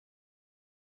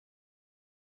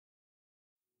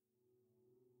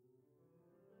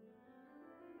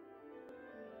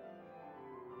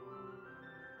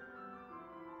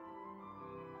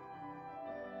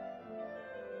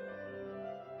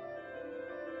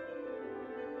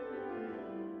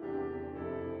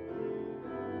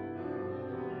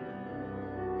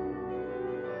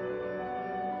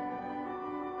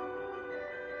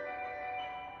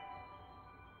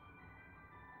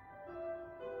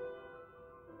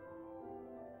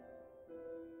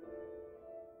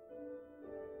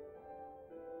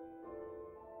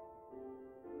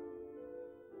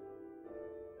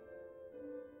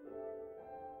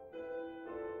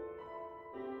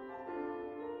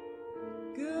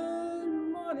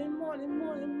morning,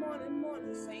 morning, morning,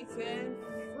 morning, saints and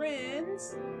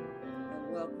friends.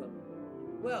 And welcome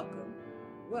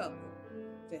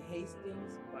to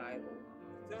Hastings Bible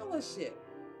Fellowship.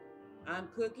 I'm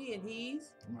Cookie and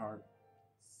he's I'm Harvey.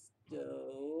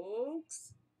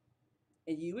 Stokes.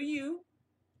 And you are you.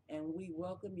 And we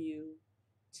welcome you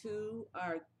to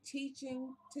our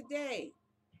teaching today.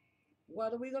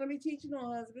 What are we going to be teaching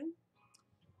on, husband?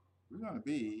 We're going to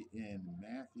be in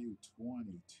Matthew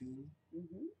 22,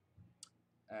 Mm-hmm.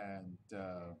 and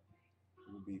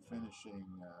we'll be finishing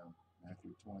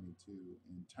Matthew 22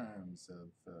 in terms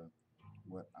of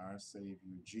what our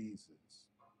Savior Jesus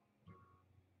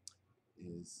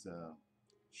is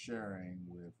sharing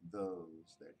with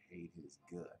those that hate his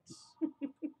guts,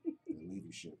 the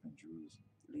leadership in Jerusalem.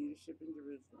 Leadership in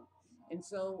Jerusalem. And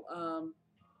so,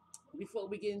 before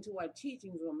we get into our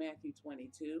teachings on Matthew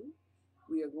 22,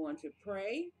 we are going to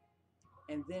pray,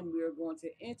 and then we are going to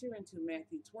enter into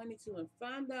Matthew 22 and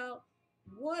find out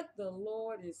what the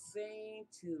Lord is saying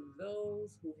to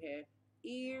those who have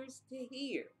ears to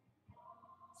hear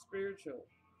spiritual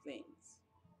things.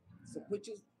 So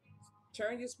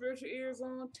turn your spiritual ears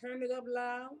on, turn it up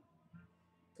loud,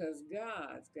 because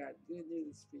God's got good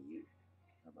news for you.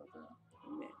 How about that?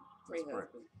 Amen. Pray,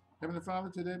 husband. Heavenly Father,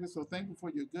 today we're so thankful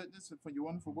for your goodness and for your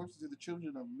wonderful works to the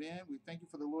children of men. We thank you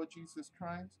for the Lord Jesus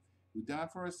Christ, who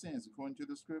died for our sins according to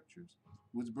the Scriptures,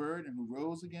 who was buried and who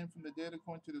rose again from the dead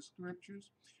according to the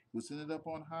Scriptures, who ascended up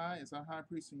on high as our high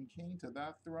priest and king to thy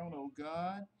throne, O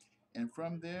God. And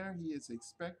from there he is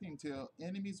expecting till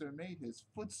enemies are made his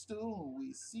footstool.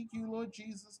 We seek you, Lord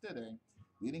Jesus, today.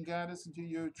 Lead and guide us into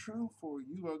your truth, for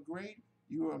you are great,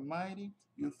 you are mighty,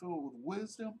 you are filled with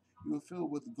wisdom, you are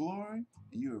filled with glory,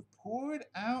 and you have poured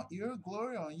out your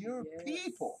glory on your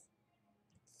people.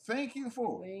 Thank you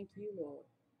for it. Thank you, Lord.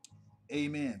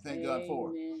 Amen. Thank God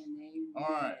for it. Amen. All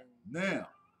right. Now,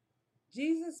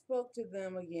 Jesus spoke to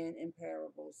them again in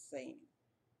parables, saying,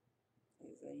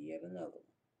 here's yet another one.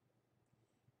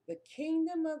 The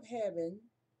kingdom of heaven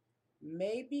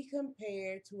may be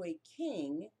compared to a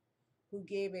king who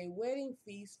gave a wedding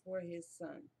feast for his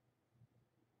son.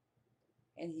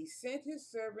 And he sent his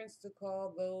servants to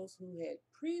call those who had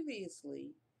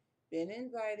previously been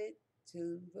invited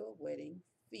to the wedding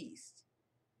feast,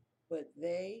 but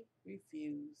they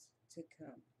refused to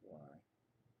come. Why?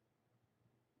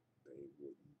 They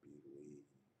wouldn't believe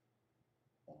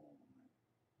on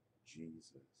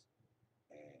Jesus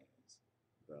as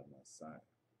the Messiah.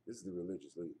 This is the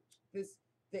religious leaders.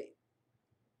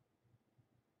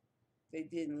 They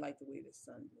didn't like the way the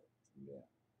son looked. Yeah.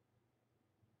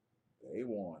 They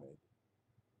wanted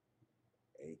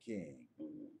a king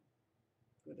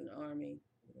with an army.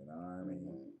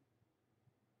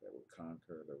 That would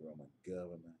conquer the Roman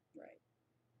government. Right.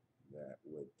 That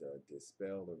would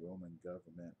dispel the Roman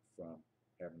government from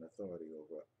having authority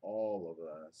over all of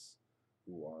us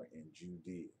who are in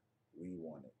Judea. We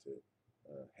wanted to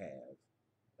have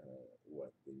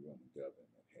what the Roman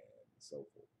government had, and so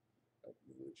forth,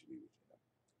 literally.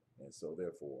 And so,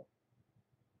 therefore,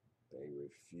 they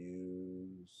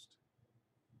refused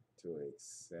to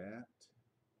accept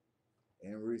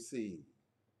and receive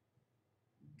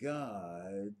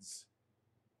God's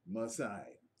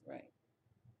Messiah. Right.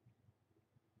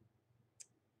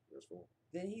 Verse 4.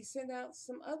 Then he sent out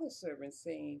some other servants,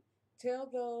 saying, tell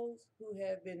those who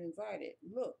have been invited,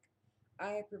 look,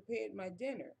 I have prepared my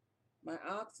dinner. My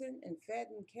oxen and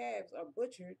fattened calves are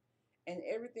butchered, and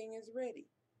everything is ready.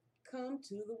 Come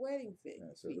to the wedding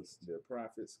feast. So the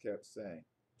prophets kept saying,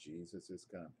 Jesus is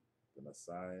coming. The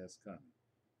Messiah is coming.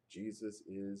 Jesus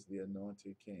is the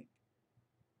anointed king.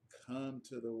 Come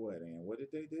to the wedding. And what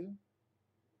did they do?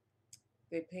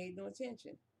 They paid no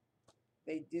attention.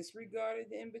 They disregarded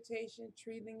the invitation,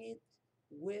 treating it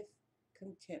with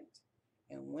contempt,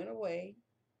 and went away,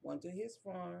 one to his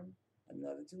farm,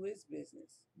 another to his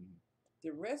business. Mm-hmm.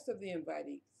 The rest of the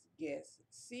invited guests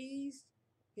seized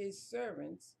his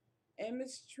servants and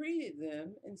mistreated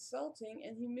them, insulting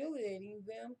and humiliating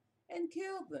them, and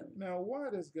killed them. Now, why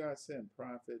does God send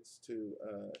prophets to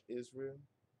Israel?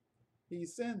 He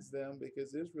sends them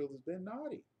because Israel has been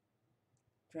naughty.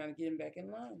 Trying to get him back in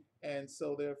line. And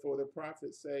so, therefore, the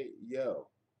prophets say, yo,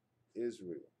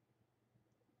 Israel,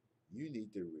 you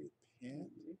need to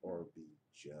repent or be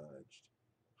judged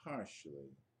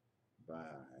harshly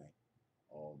by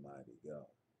Almighty God.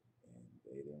 And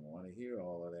they didn't want to hear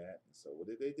all of that. And so what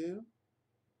did they do?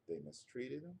 They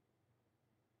mistreated them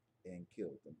and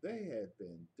killed them. They had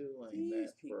been doing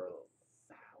that for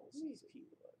thousands. These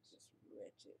people are just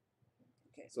wretched.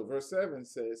 Okay. So verse 7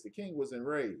 says, the king was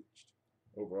enraged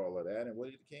over all of that. And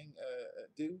what did the king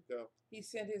do? Go. He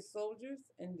sent his soldiers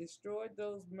and destroyed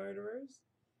those murderers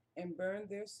and burned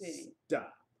their city.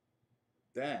 Stop.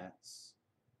 That's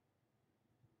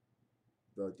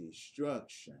the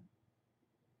destruction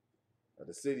of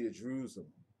the city of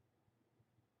Jerusalem,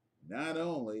 not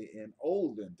only in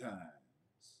olden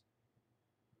times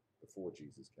before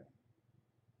Jesus came,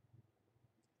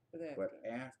 but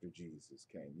after Jesus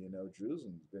came. You know,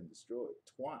 Jerusalem's been destroyed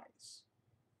twice.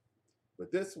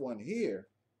 But this one here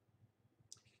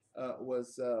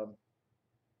was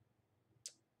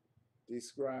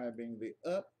describing the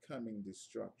upcoming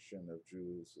destruction of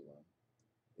Jerusalem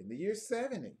in the year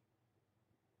 70.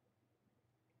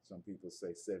 Some people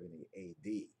say 70 AD,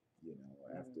 you know,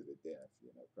 after the death,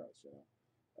 you know, Christ, you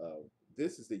know.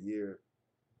 This is the year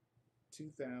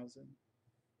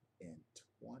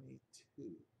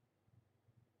 2022.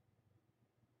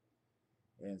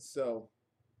 And so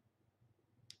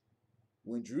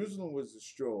when Jerusalem was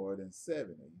destroyed in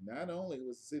 70, not only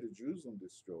was the city of Jerusalem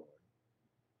destroyed,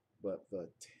 but the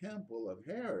temple of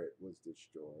Herod was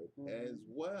destroyed as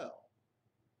well.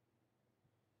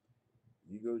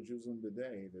 You go to Jerusalem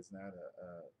today, there's not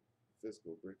a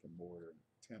physical brick and mortar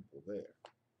temple there.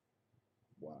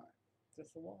 Why?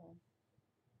 Just a wall.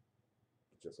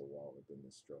 Just a wall had been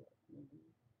destroyed.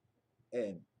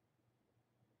 And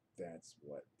that's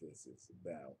what this is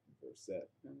about in verse 7.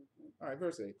 All right,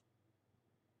 verse 8.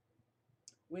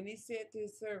 When he said to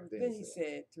his servants, then he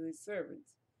said to his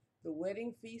servants, the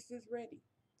wedding feast is ready,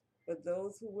 but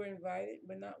those who were invited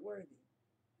were not worthy.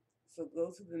 So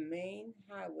go to the main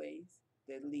highways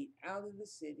that lead out of the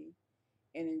city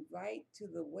and invite to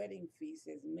the wedding feast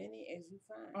as many as you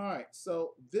find. All right,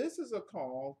 so this is a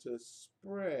call to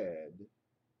spread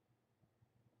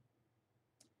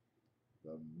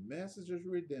the message of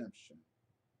redemption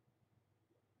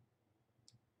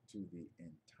to the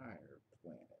entire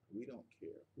planet. We don't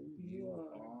care who you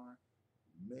are,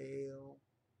 male,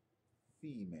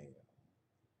 female.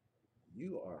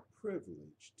 You are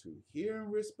privileged to hear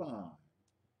and respond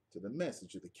to the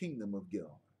message of the kingdom of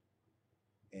God.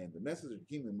 And the message of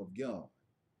the kingdom of God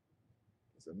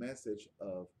is a message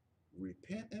of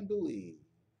repent and believe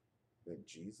that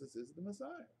Jesus is the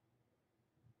Messiah.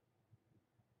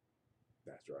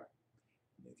 That's right.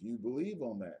 And if you believe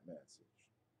on that message,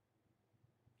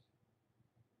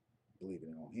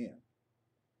 believing on him,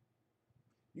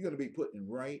 you're going to be put in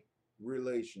right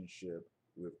relationship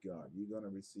with God. You're going to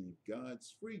receive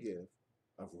God's free gift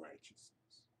of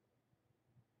righteousness.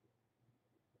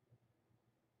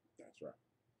 That's right.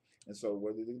 And so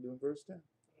what did he do in verse 10?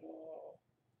 Oh.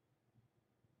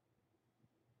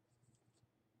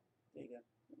 There you go.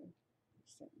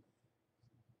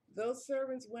 Those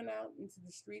servants went out into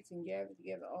the streets and gathered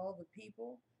together all the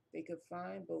people they could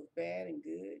find, both bad and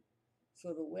good.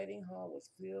 So the wedding hall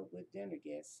was filled with dinner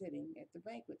guests sitting at the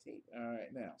banquet table. All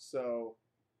right, now, so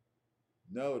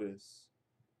notice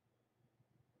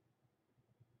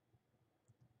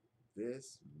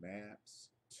this maps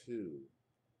to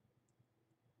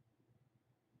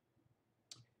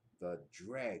the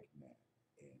dragnet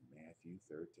in Matthew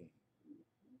 13.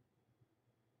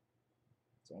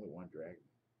 It's only one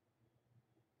dragnet.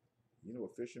 You know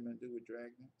what fishermen do with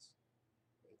dragnets?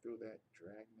 They throw that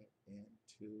dragnet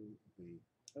into the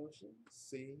ocean,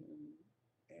 sea,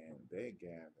 and they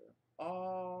gather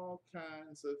all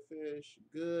kinds of fish,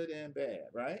 good and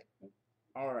bad, right?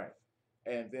 All right.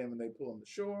 And then when they pull them to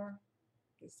shore,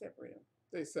 they separate them.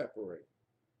 They separate.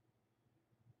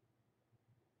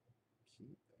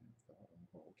 Keep that thought on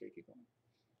hold. Okay, keep going.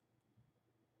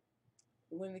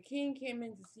 When the king came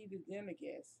in to see the dinner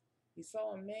guests, he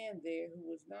saw a man there who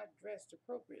was not dressed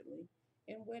appropriately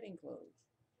in wedding clothes.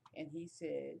 And he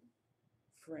said,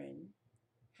 friend,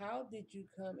 how did you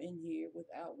come in here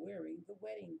without wearing the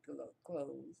wedding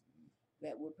clothes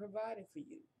that were provided for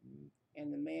you?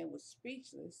 And the man was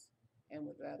speechless and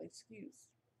without excuse.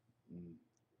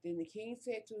 Then the king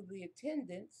said to the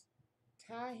attendants,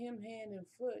 tie him hand and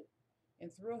foot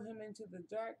and throw him into the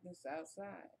darkness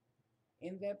outside.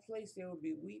 In that place there will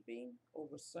be weeping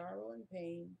over sorrow and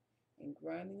pain and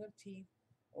grinding of teeth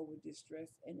over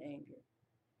distress and anger.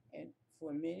 And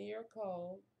for many are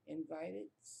called, invited,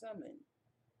 summoned,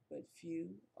 but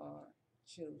few are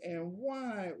chosen. And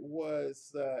why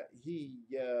was he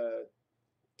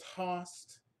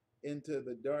tossed into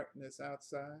the darkness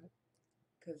outside?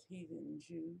 Because he didn't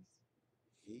choose.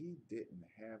 He didn't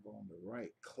have on the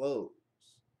right clothes.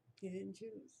 He didn't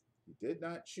choose. He did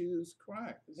not choose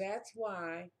Christ. That's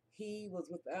why he was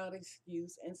without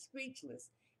excuse and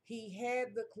speechless. He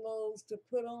had the clothes to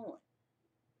put on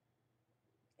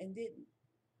and didn't.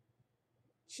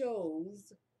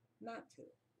 Chose not to.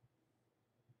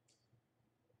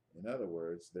 In other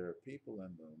words, there are people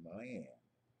in the land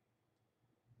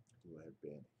who have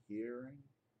been hearing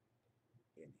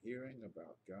and hearing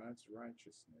about God's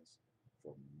righteousness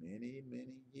for many,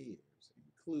 many years,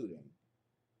 including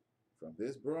from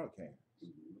this broadcast.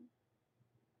 Mm-hmm.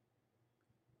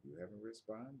 You haven't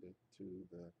responded to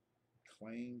the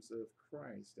claims of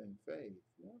Christ and faith.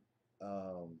 Yeah.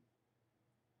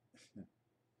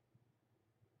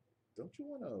 Don't you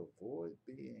want to avoid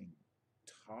being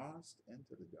tossed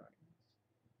into the darkness?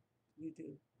 You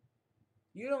do.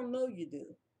 You don't know you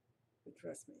do, but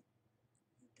trust me,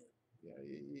 you do.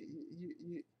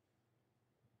 Yeah,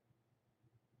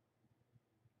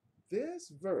 this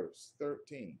verse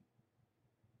 13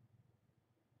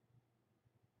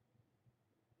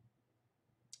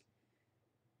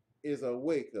 is a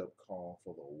wake-up call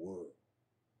for the world.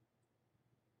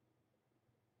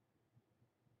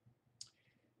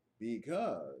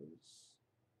 Because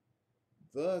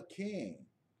the King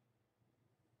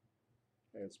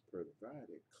has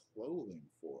provided clothing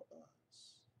for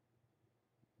us.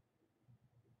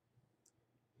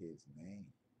 His name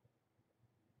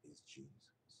is Jesus.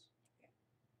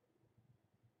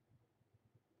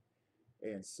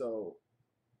 And so,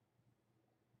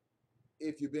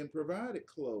 if you've been provided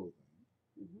clothing,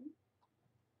 Mm-hmm.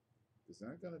 there's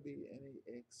not going to be any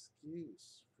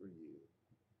excuse for you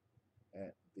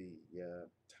at the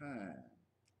time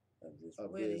Of this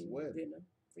of wedding, this wedding, dinner,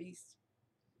 feast.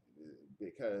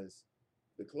 because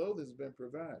the clothing has been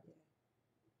provided.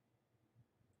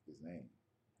 His name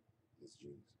is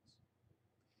Jesus.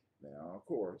 Now, of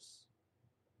course,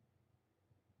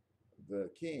 the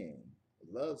King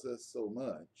loves us so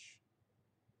much,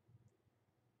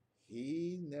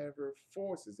 he never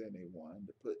forces anyone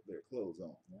to put their clothes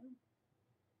on. Yeah.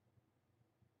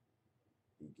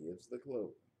 He gives the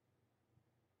clothing.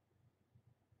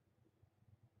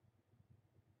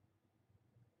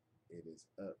 It is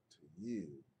up to you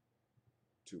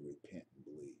to repent and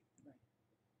believe. Right.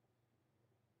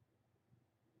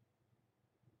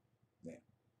 Now,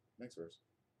 next verse.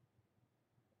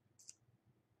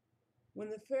 When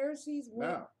the Pharisees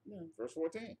went, Now, verse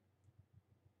 14.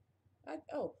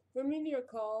 For many are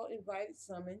called, invited,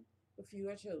 summoned, but few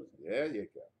are chosen. There you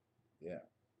go. Yeah.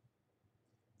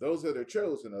 Those that are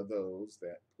chosen are those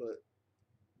that put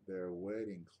their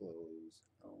wedding clothes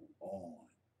on.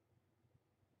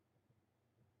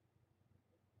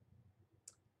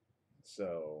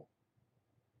 So,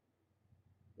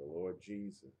 the Lord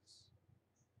Jesus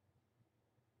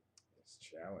is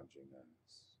challenging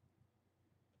us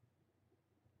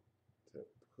to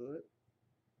put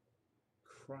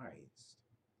Christ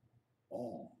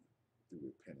on through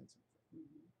repentance and faith.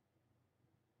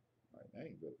 Mm-hmm. All right, now you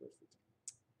can go to verse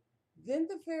 15. Then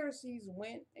the Pharisees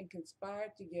went and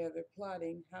conspired together,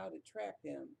 plotting how to trap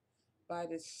him by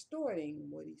distorting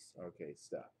what he said. Okay,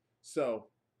 stop. So,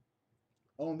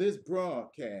 on this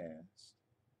broadcast,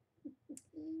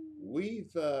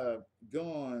 we've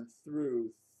gone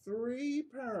through 3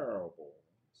 parables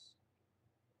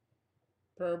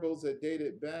that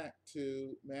dated back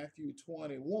to Matthew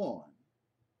 21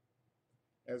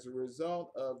 as a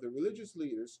result of the religious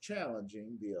leaders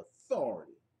challenging the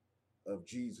authority of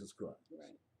Jesus Christ.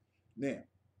 Right. Now,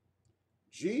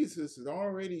 Jesus has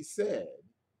already said,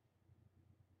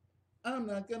 I'm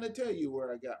not going to tell you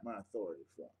where I got my authority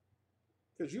from,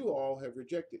 because you all have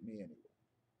rejected me anyway.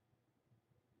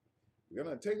 I'm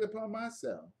going to take it upon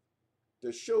myself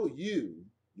to show you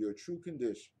your true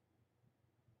condition.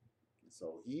 And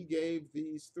so he gave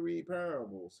these 3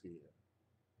 parables here.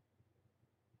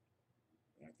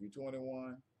 Matthew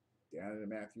 21 down to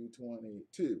Matthew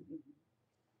 22. Mm-hmm.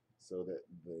 So that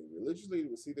the religious leader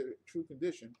would see their true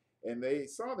condition, and they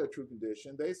saw their true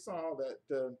condition. They saw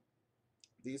that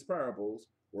these parables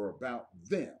were about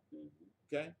them.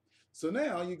 Mm-hmm. Okay? So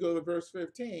now you go to verse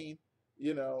 15,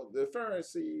 the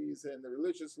Pharisees and the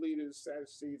religious leaders,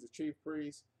 Sadducees, the chief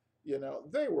priests,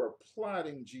 they were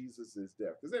plotting Jesus's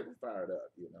death because they were fired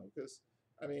up, because,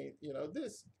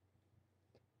 this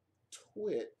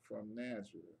twit from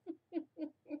Nazareth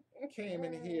came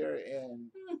in here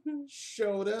and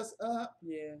showed us up.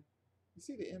 Yeah. You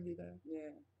see the envy there?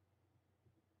 Yeah.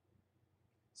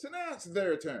 So now it's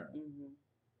their turn. Mm-hmm.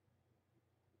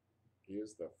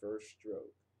 Here's the first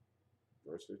stroke.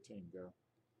 Verse 15, go.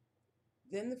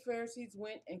 Then the Pharisees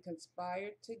went and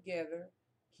conspired together,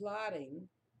 plotting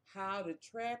how to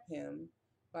trap him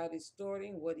by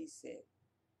distorting what he said.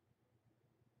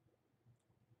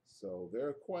 So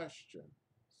their questions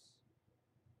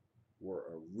were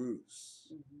a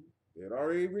ruse. Mm-hmm. They had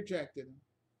already rejected him.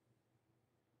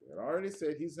 They had already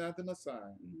said he's not the Messiah.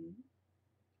 Mm-hmm.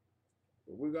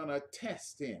 But we're going to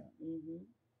test him. Mm-hmm.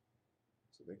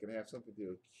 So they can have something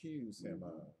to accuse him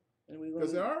of. And we're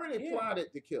Because they gonna, already yeah,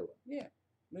 plotted to kill him. yeah,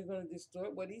 we're going to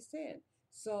distort what he said.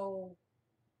 So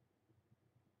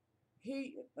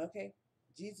okay,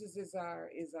 Jesus is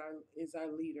our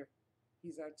leader.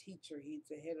 He's our teacher. He's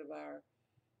the head of our.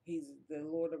 He's the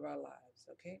Lord of our lives.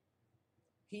 Okay,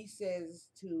 he says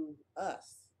to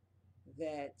us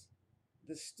that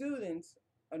the students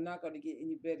are not going to get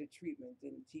any better treatment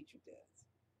than the teacher does.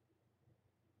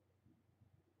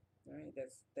 Right?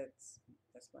 That's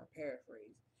my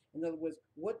paraphrase. In other words,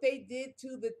 what they did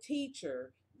to the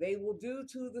teacher, they will do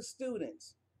to the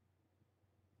students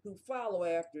who follow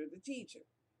after the teacher.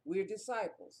 We're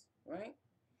disciples, right?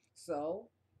 So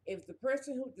if the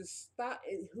person who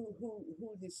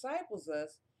disciples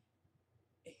us,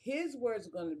 his words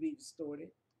are going to be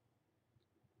distorted,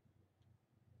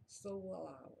 so will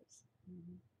ours.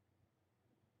 Mm-hmm.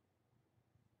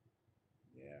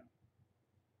 Yeah.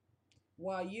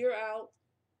 While you're out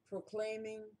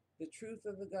proclaiming the truth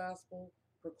of the gospel,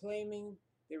 proclaiming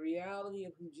the reality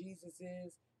of who Jesus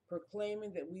is,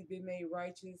 proclaiming that we've been made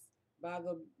righteous by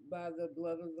the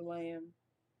blood of the Lamb,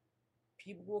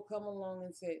 people will come along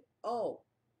and say, "Oh,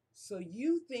 so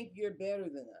you think you're better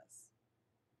than us?"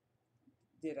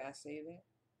 Did I say that?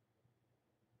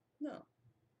 No.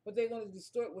 But they're going to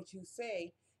distort what you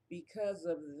say because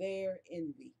of their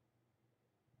envy,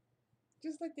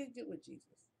 just like they did with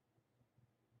Jesus.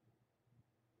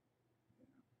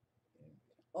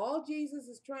 All Jesus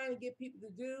is trying to get people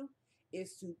to do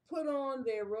is to put on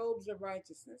their robes of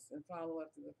righteousness and follow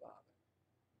after the Father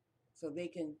so they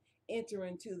can enter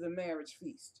into the marriage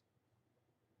feast.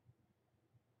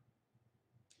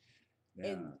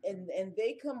 Yeah. And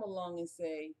they come along and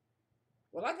say,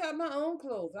 "Well, I got my own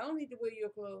clothes. I don't need to wear your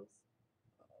clothes."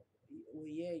 Well,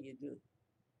 yeah, you do.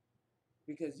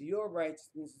 Because your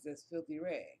righteousness is as filthy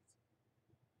rags.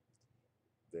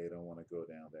 They don't want to go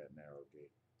down that narrow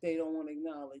gate. They don't want to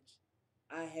acknowledge,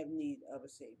 I have need of a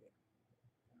Savior.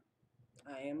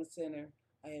 I am a sinner.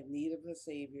 I have need of a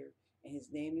Savior, and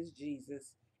his name is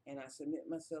Jesus, and I submit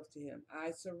myself to him.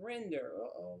 I surrender.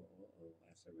 I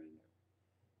surrender.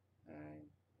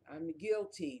 I'm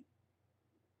guilty.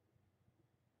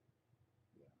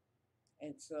 Yeah.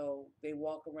 And so they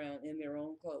walk around in their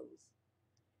own clothes,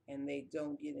 and they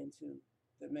don't get into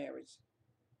the marriage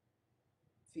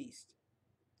feast.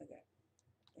 Okay.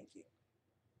 Thank you.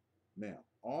 Now,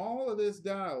 all of this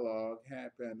dialogue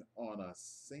happened on a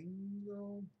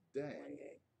single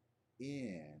day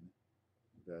in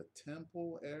the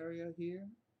temple area here.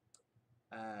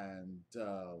 And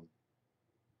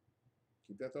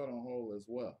keep that thought on hold as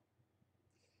well.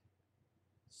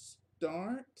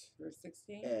 Start verse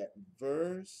 16. At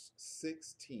verse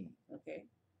 16. Okay.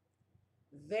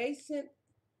 They sent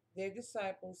their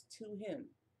disciples to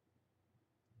him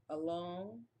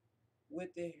along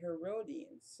with the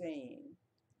Herodians, saying,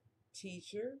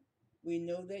 "Teacher, we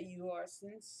know that you are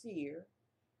sincere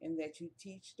and that you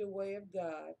teach the way of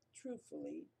God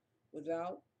truthfully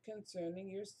without concerning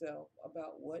yourself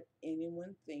about what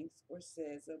anyone thinks or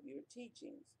says of your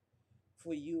teachings.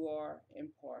 For you are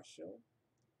impartial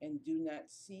and do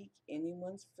not seek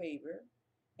anyone's favor,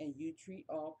 and you treat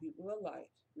all people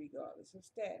alike, regardless of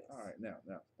status." All right, now,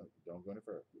 don't go any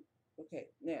further.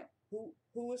 Okay, now, who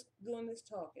is doing this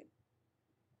talking?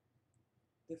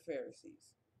 The Pharisees.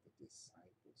 The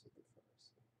disciples of the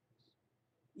Pharisees.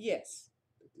 Yes.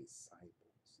 The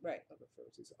disciples right. of the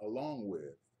Pharisees, along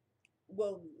with.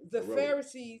 Well, the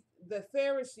Pharisees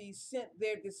sent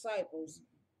their disciples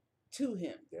to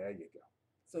him. There you go.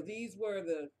 So these were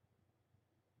the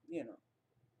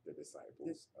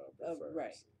disciples of the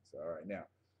Pharisees. Right. All right,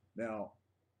 now,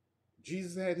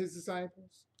 Jesus had his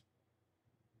disciples.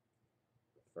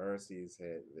 The Pharisees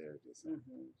had their disciples.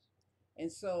 Mm-hmm.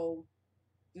 And so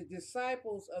the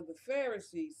disciples of the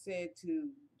Pharisees said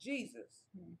to Jesus,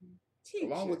 "Teacher,"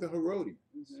 along with the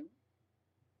Herodians.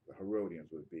 The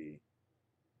Herodians would be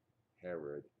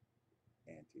Herod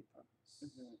Antipas.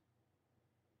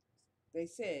 They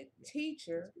said,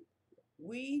 "Teacher,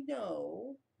 we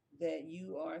know that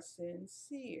you are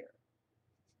sincere."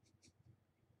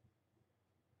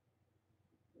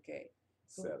 Okay.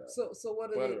 So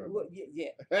what are they?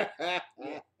 Yeah.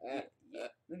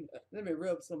 Let me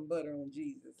rub some butter on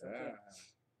Jesus. Okay.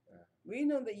 We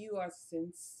know that you are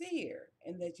sincere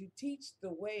and that you teach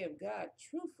the way of God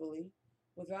truthfully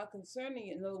without concerning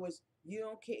it. In other words, you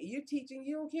don't care. You're teaching.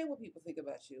 You don't care what people think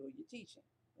about you or you're teaching.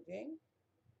 Okay.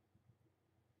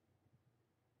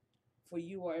 For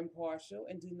you are impartial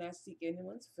and do not seek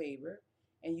anyone's favor,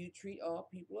 and you treat all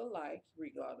people alike,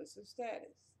 regardless of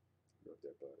status. Rub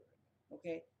that butter.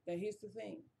 Okay. Now here's the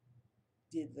thing.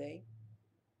 Did they?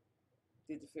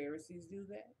 Did the Pharisees do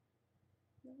that?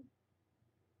 No.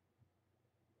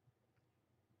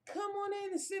 Come on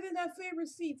in and sit in our favorite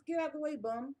seats. Get out of the way,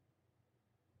 bum.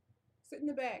 Sit in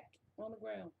the back on the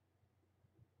ground.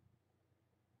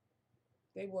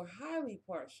 They were highly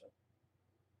partial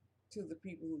to the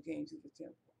people who came to the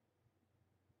temple.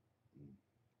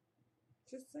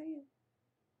 Just saying.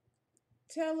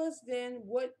 Tell us then,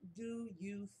 what do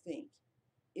you think?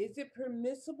 Is it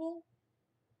permissible,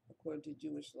 according to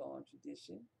Jewish law and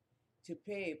tradition, to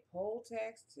pay a poll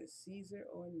tax to Caesar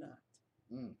or not?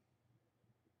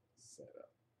 Set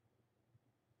up.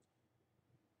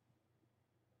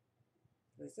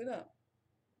 Listen up.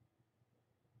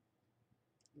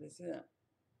 Listen up.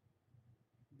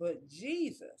 But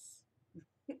Jesus,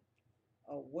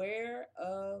 aware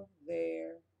of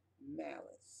their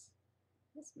malice.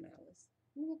 What's malice?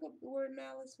 You look up the word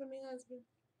malice for me, husband.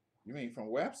 You mean from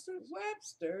Webster's?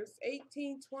 Webster's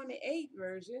 1828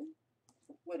 version.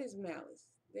 What is malice?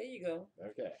 There you go.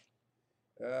 Okay.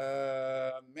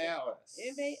 Malice.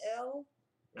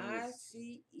 M-A-L-I-C-E.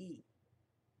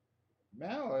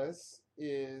 Malice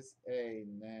is a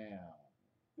noun.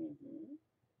 Mm-hmm.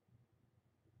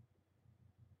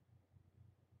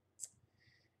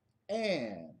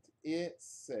 And it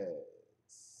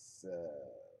says,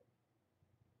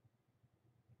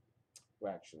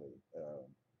 well, actually,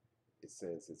 it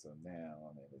says it's a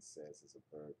noun and it says it's a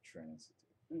verb transitive.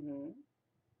 Mm-hmm.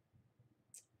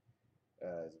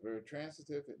 As a verb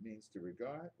transitive, it means to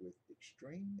regard with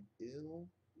extreme ill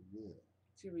will.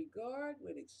 To regard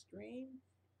with extreme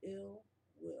ill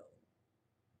will.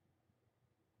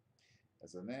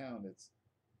 As a noun, it's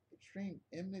extreme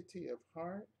enmity of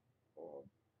heart or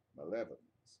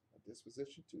malevolence, a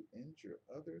disposition to injure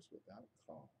others without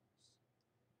cause,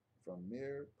 from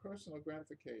mere personal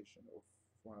gratification or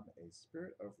from a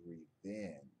spirit of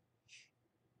revenge.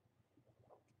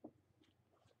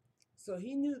 So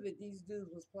he knew that these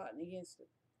dudes was plotting against him.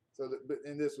 So,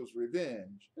 and this was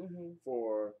revenge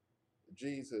for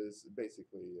Jesus,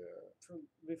 basically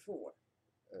before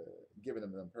giving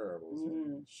them parables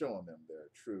and showing them their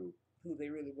true who they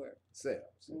really were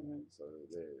selves. So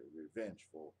they're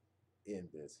revengeful in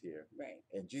this here, right?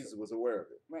 And Jesus was aware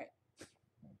of it, right?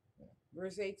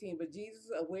 Verse 18. But Jesus,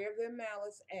 aware of their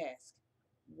malice, asked,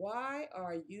 "Why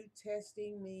are you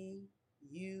testing me,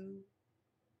 you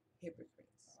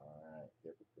hypocrites?" All right,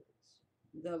 hypocrites.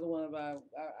 Another one of our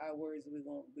words that we're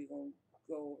gonna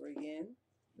go over again.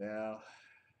 Now,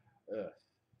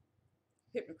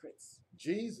 hypocrites.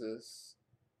 Jesus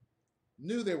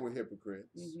knew they were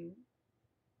hypocrites,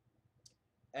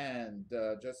 and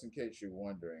just in case you're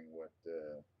wondering what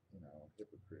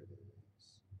hypocrite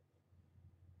is,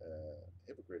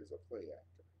 hypocrite is a play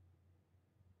actor.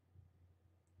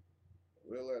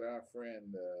 We'll let our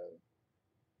friend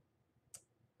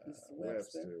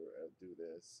Webster do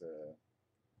this.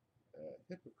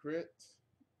 Hypocrite.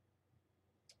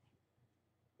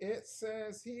 It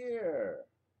says here,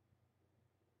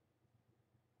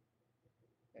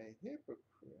 a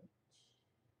hypocrite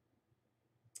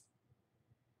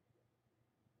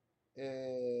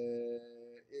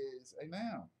is a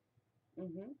noun.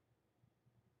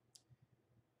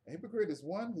 A hypocrite is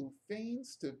one who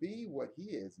feigns to be what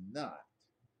he is not.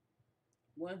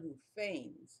 One who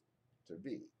feigns to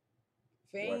be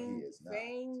what he is not.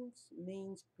 Feigns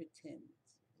means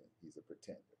pretends. He's a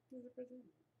pretender. He's a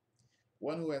pretender.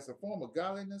 One who has a form of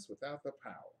godliness without the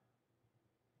power.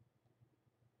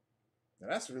 Now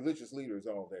that's religious leaders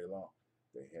all day long.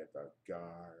 They had the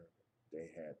garb.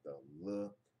 They had the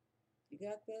look. You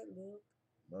got that look?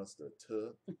 Must have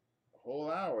took a whole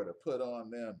hour to put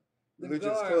on them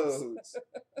religious clothes,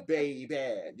 baby.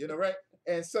 You know, right?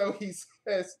 And so he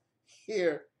says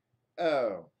here,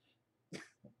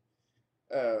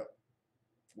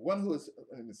 one who is,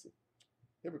 let me see,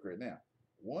 hypocrite now.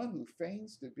 One who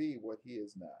feigns to be what he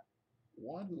is not.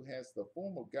 One who has the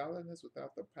form of godliness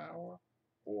without the power,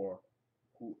 or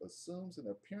who assumes an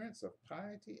appearance of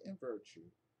piety and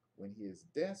virtue when he is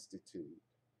destitute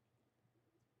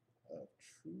of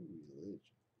true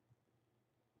religion.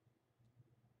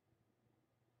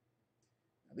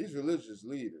 Now, these religious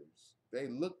leaders, they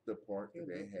looked the part that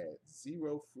they had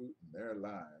zero fruit in their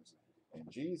lives. And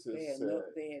Jesus they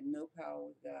had no power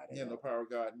with God. No power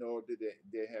with God, nor did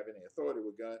they have any authority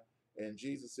with God. And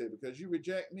Jesus said, because you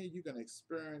reject me, you're going to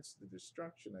experience the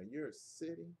destruction of your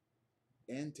city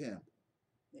and temple.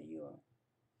 There you are.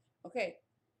 Okay,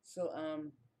 so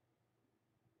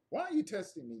why are you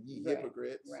testing me, ye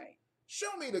hypocrites? Right.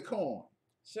 Show me the coin.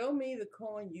 Show me the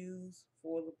coin used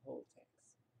for the poll tax.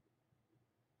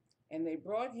 And they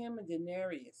brought him a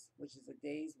denarius, which is a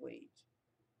day's wage.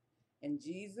 And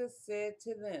Jesus said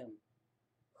to them,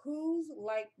 Whose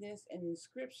likeness and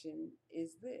inscription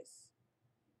is this?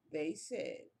 They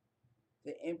said,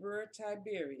 the Emperor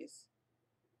Tiberius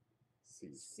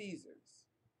Caesar's.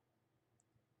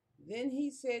 Then he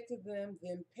said to them,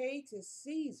 then pay to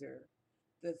Caesar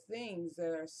the things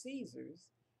that are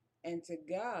Caesar's, and to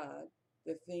God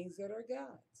the things that are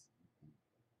God's.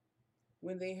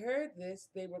 When they heard this,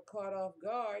 they were caught off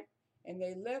guard, and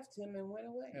they left him and went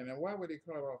away. And then why were they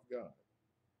caught off guard?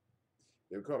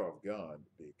 They were caught off guard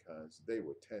because they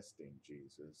were testing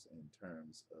Jesus in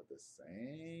terms of the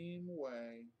same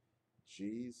way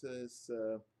Jesus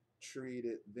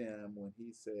treated them when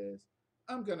he says,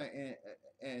 I'm going to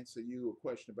answer you a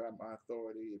question about my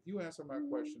authority. If you answer my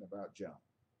question about John,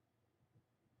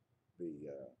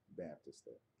 the Baptist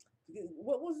there.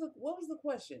 What was the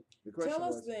question? The question Tell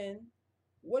us was, then,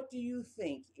 what do you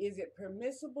think? Is it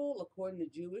permissible, according to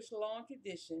Jewish law and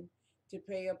tradition, to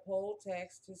pay a poll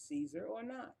tax to Caesar or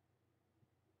not?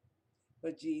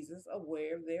 But Jesus,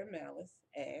 aware of their malice,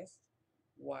 asked,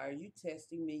 why are you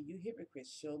testing me, you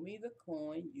hypocrites? Show me the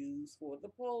coin used for the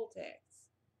poll tax.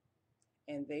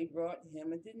 And they brought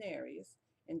him a denarius,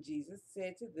 and Jesus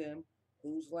said to them,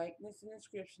 whose likeness and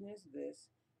inscription is this?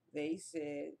 They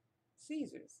said,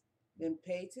 Caesar's. Then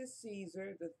pay to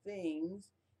Caesar the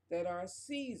things that are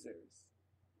Caesar's,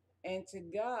 and to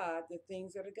God the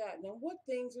things that are God. Now, what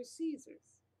things are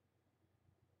Caesar's?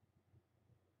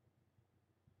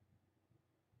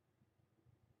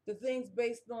 The things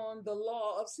based on the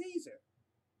law of Caesar.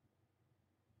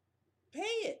 Pay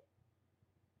it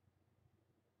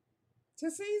to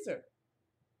Caesar.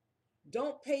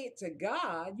 Don't pay it to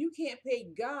God. You can't pay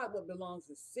God what belongs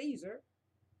to Caesar.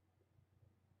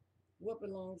 What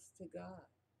belongs to God?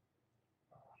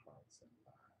 our hearts and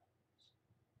lives.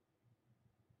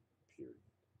 Period.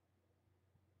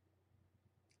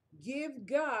 Give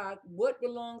God what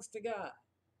belongs to God.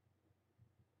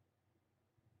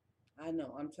 I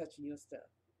know, I'm touching your stuff.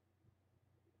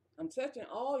 I'm touching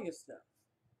all your stuff.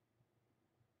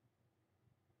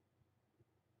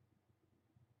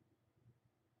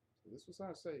 So this was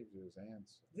our Savior's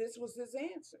answer. This was his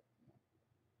answer.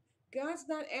 God's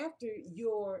not after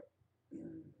your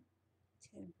 10%.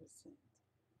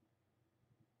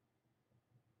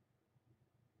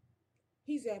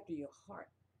 He's after your heart.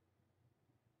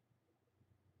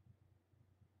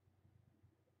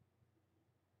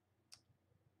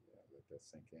 Yeah, let that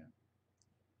sink in.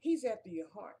 He's after your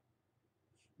heart.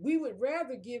 We would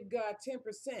rather give God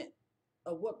 10%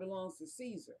 of what belongs to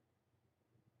Caesar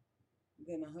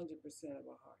than 100% of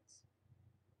our hearts.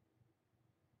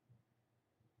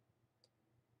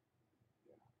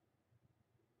 Yeah.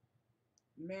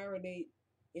 Marinate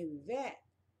in that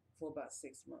for about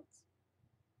 6 months.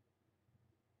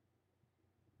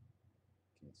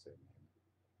 Can you say amen?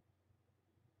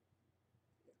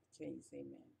 Can you say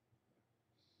amen?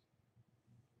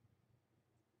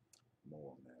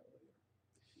 More on that later.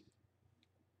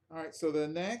 All right, so the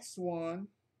next one,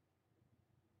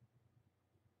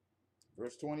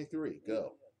 verse 23,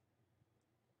 go.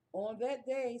 On that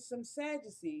day, some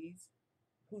Sadducees,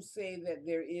 who say that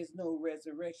there is no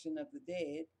resurrection of the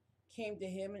dead, came to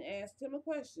him and asked him a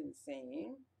question,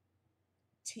 saying,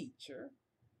 Teacher,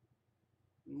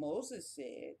 Moses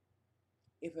said,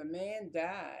 if a man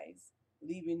dies,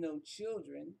 leaving no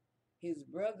children, his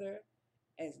brother,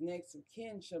 as next of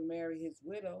kin, shall marry his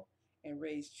widow and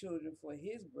raise children for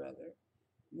his brother.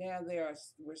 Now there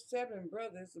were 7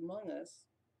 brothers among us.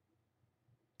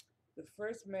 The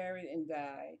first married and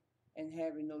died, and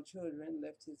having no children,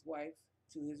 left his wife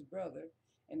to his brother.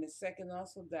 And the second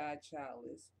also died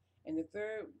childless. And the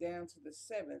third down to the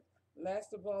 7th.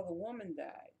 Last of all, the woman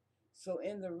died. So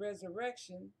in the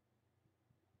resurrection,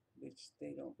 which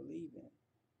they don't believe in.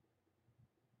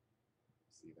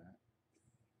 See that?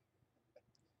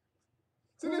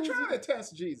 So they're trying to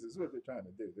test Jesus. What they're trying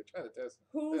to do. They're trying to test him.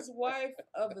 Whose wife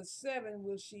of the 7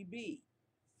 will she be?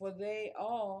 For they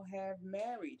all have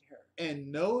married her.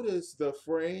 And notice the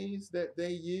phrase that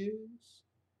they use.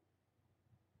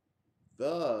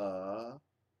 The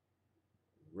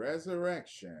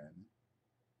resurrection,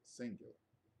 singular.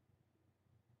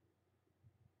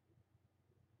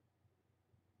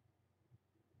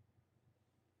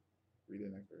 Read the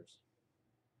next verse.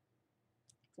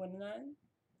 29.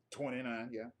 29,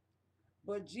 yeah.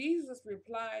 But Jesus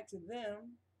replied to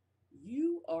them,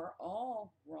 you are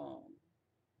all wrong,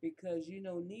 because you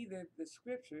know neither the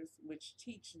scriptures, which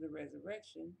teach the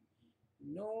resurrection,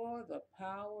 nor the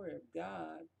power of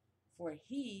God, for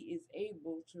he is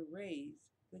able to raise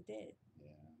the dead.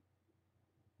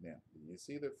 Yeah. Now, you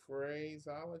see the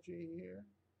phraseology here?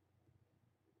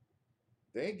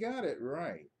 They got it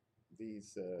right.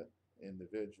 These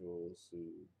individuals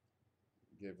who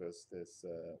give us this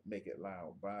Make It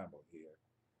Loud Bible here.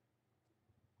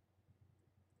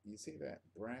 You see that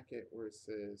bracket where it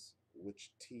says,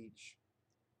 which teach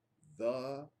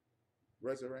the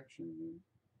resurrection?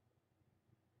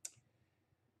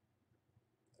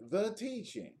 Mm-hmm. The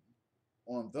teaching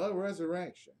on the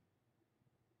resurrection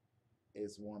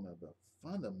is one of the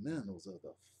fundamentals of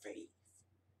the faith.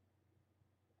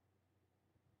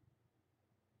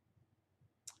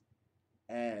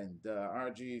 And our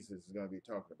Jesus is going to be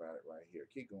talking about it right here.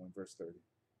 Keep going, verse 30.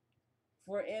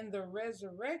 For in the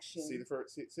resurrection, See the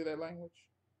first, see that language?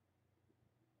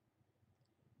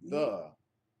 The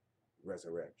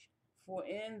resurrection. For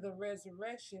in the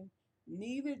resurrection,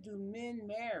 neither do men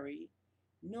marry,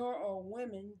 nor are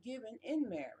women given in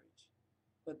marriage,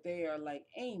 but they are like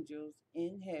angels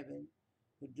in heaven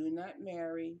who do not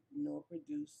marry nor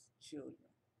produce children.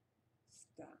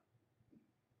 Stop.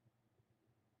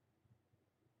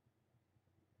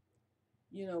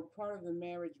 You know, part of the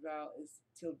marriage vow is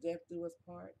till death do us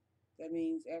part. That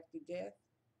means after death,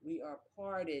 we are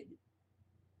parted.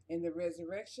 In the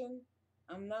resurrection,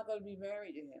 I'm not going to be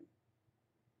married to him.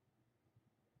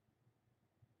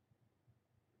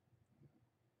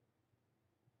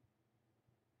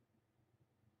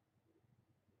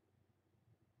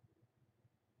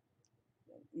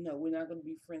 No, we're not going to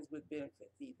be friends with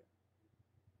benefits either.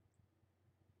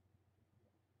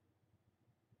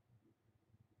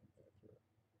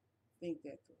 Think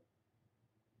that through.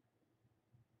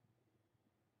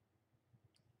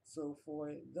 So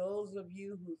for those of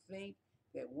you who think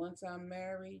that once I'm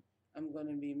married, I'm going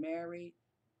to be married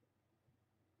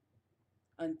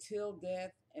until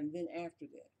death and then after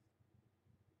death,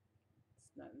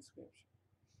 it's not in Scripture.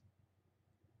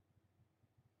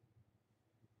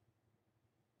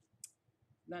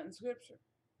 Not in Scripture.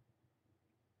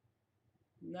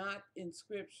 Not in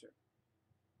Scripture.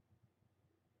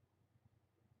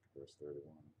 Verse 31.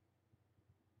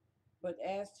 But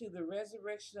as to the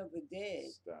resurrection of the dead.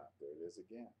 Stop. There it is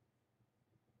again.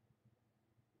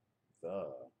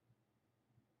 The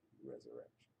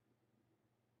resurrection.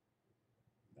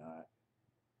 Not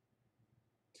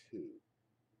 2,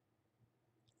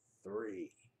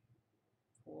 3,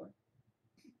 4.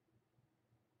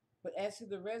 But as to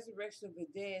the resurrection of the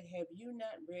dead, have you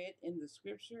not read in the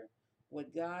Scripture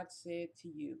what God said to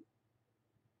you?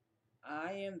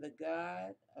 I am the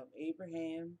God of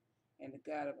Abraham and the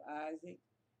God of Isaac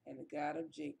and the God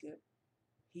of Jacob.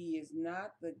 He is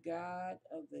not the God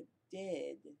of the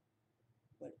dead,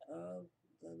 but of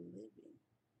the living.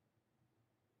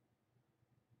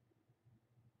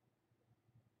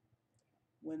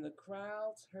 When the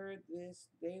crowds heard this,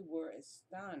 they were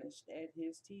astonished at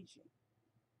his teaching.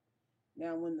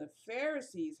 Now, when the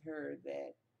Pharisees heard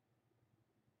that,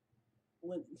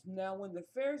 when the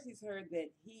Pharisees heard that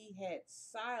he had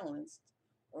silenced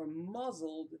or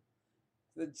muzzled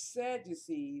the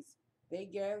Sadducees, they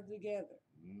gathered together.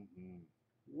 Mm-hmm.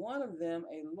 One of them,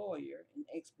 a lawyer, an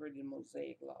expert in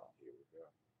Mosaic law, Here we go.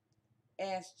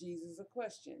 asked Jesus a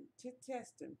question to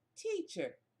test him.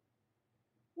 Teacher,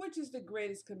 which is the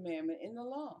greatest commandment in the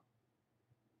law?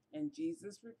 And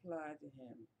Jesus replied to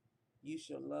him, you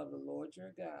shall love the Lord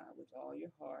your God with all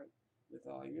your heart, with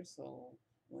all your soul,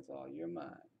 with all your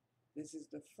mind. This is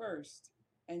the first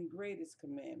and greatest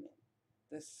commandment.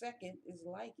 The second is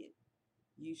like it.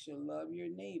 You shall love your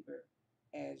neighbor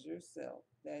as yourself.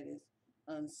 That is,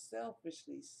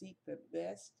 unselfishly seek the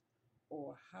best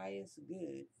or highest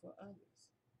good for others.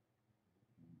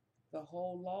 The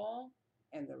whole law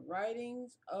and the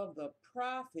writings of the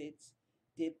prophets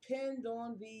depend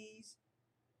on these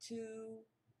 2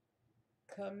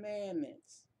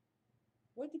 commandments.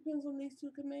 What depends on these 2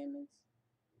 commandments?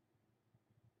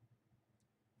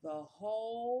 The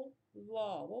whole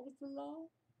law. What was the law?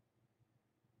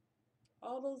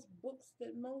 All those books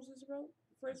that Moses wrote,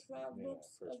 the first 5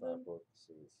 books. First 5 books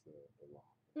is the law.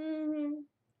 Mm-hmm.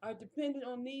 Are dependent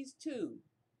on these 2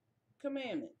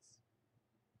 commandments.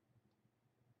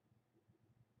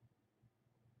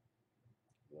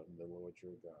 Loving the Lord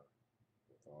your God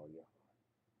with all your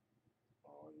heart,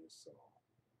 all your soul,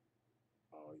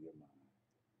 all your mind.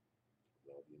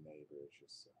 Love your neighbor as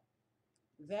yourself.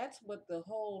 That's what the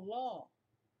whole law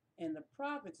and the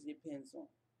prophets depends on.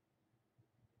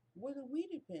 What do we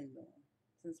depend on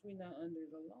since we're not under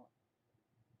the law?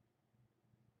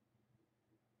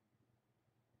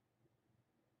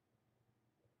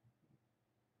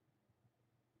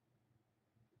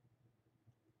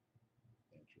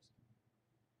 Interesting.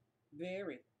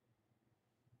 Very.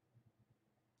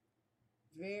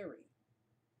 Very.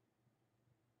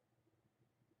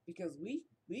 Because we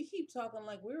keep talking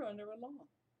like we're under a law.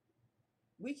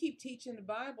 We keep teaching the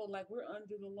Bible like we're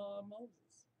under the law of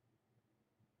Moses.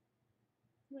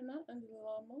 We're not under the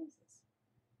law of Moses.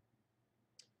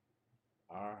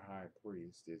 Our high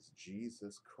priest is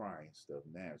Jesus Christ of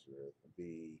Nazareth,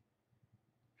 the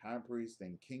high priest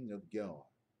and king of God,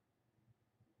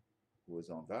 who is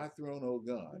on thy throne, O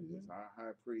God, is our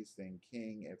high priest and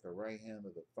king at the right hand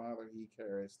of the Father. He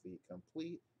carries the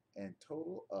complete and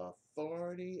total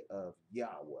authority of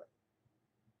Yahweh.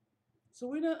 So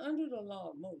we're not under the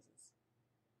law of Moses.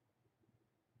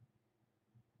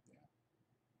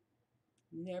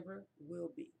 Yeah. Never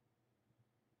will be.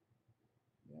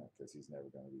 Yeah, because he's never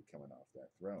going to be coming off that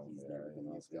throne. He's never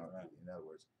coming off that throne. In other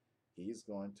words, he's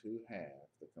going to have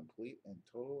the complete and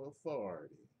total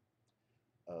authority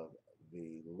of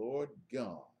the Lord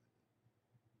God.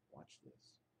 Watch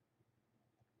this.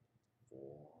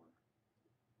 Forever.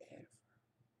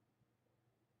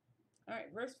 All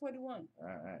right, verse 41. All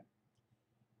right.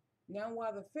 Now,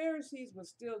 while the Pharisees were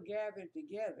still gathered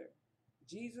together,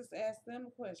 Jesus asked them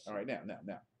a question. All right,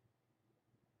 now.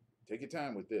 Take your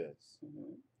time with this.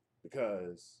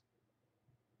 Because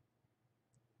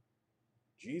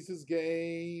Jesus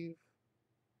gave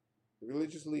the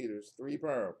religious leaders 3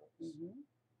 parables. The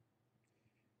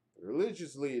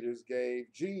religious leaders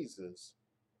gave Jesus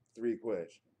 3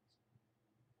 questions.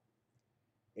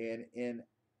 And in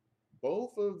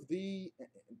both of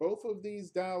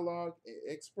these dialogue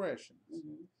expressions,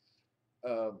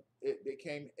 it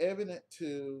became evident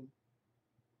to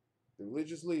the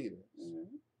religious leaders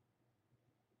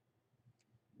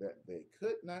that they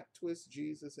could not twist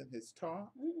Jesus in his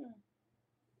talk.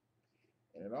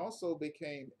 And it also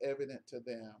became evident to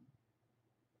them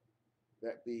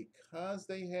that because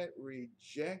they had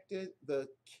rejected the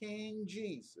King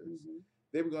Jesus,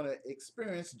 they were going to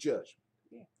experience judgment.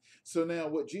 Yeah. So now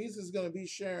what Jesus is going to be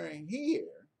sharing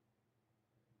here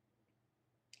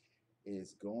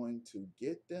is going to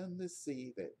get them to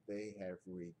see that they have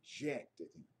rejected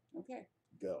him. Okay.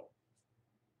 Go.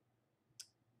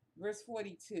 Verse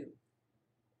 42.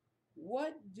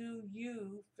 What do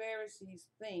you Pharisees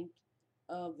think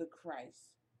of the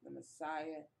Christ, the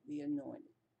Messiah, the Anointed?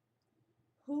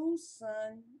 Whose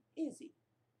son is he?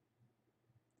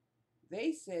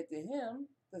 They said to him,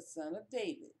 the son of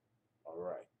David. All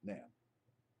right, now.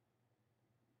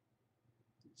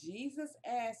 Jesus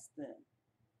asked them,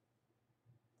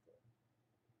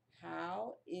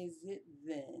 how is it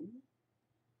then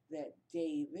that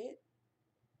David,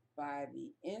 by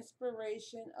the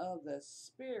inspiration of the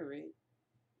Spirit,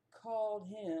 called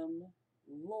him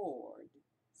Lord,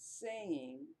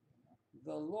 saying,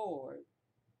 the Lord,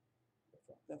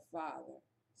 the Father,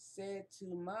 said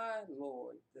to my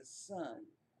Lord, the Son,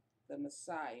 the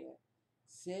Messiah,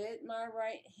 sit at my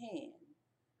right hand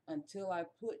until I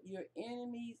put your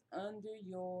enemies under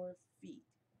your feet.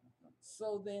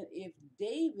 So then if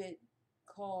David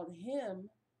called him,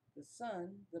 the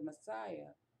Son, the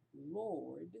Messiah,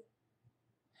 Lord,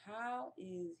 how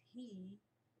is he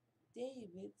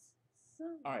David's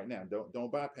son? All right, now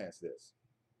don't bypass this.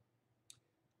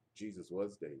 Jesus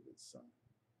was David's son,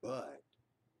 but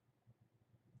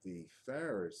the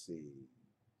Pharisees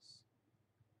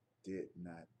did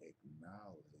not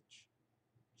acknowledge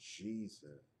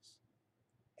Jesus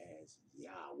as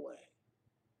Yahweh,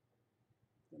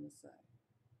 the Messiah.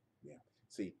 Yeah.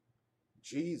 See,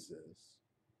 Jesus,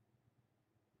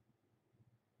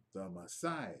 the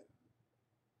Messiah,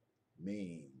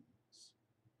 means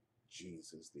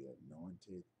Jesus, the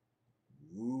anointed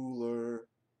ruler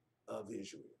of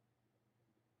Israel.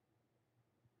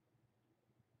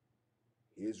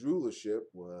 His rulership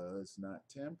was not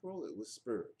temporal, it was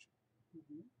spiritual.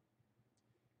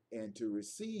 And to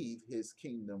receive his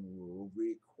kingdom rule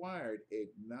required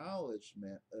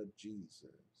acknowledgement of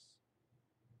Jesus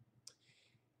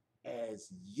as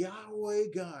Yahweh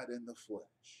God in the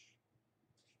flesh.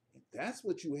 And that's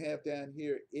what you have down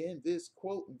here in this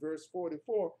quote in verse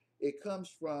 44. It comes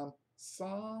from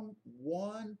Psalm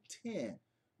 110.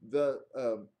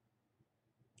 The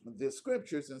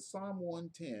scriptures in Psalm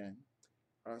 110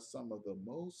 are some of the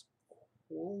most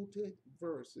quoted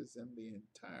verses in the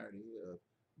entirety of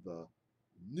the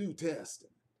New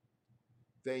Testament.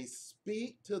 They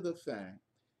speak to the fact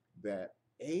that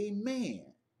a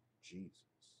man, Jesus,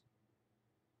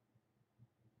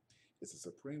 is the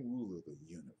supreme ruler of the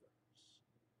universe.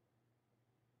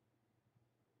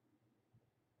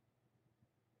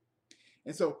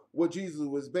 And so what Jesus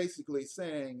was basically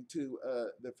saying to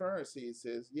the Pharisees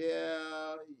is,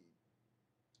 yeah,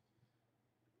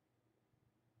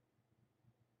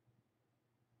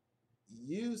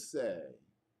 you say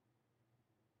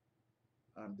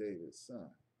I'm David's son,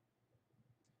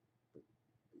 but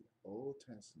the Old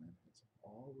Testament has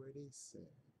already said,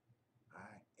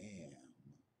 I am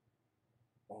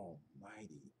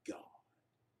Almighty God.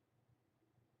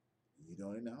 You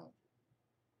don't acknowledge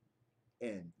it.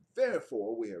 And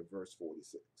therefore, we have verse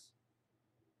 46.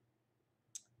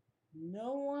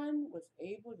 No one was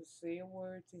able to say a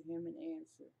word to him in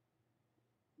answer,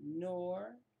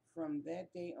 nor from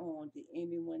that day on did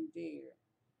anyone dare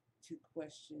to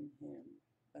question him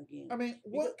again. I mean,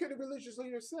 what could a religious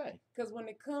leader say? Because when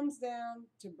it comes down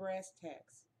to brass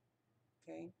tacks,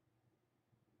 okay,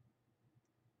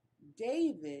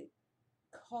 David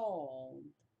called,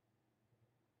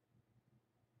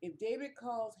 if David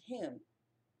calls him,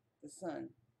 the Son,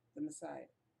 the Messiah,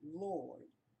 Lord,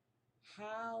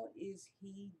 how is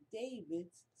he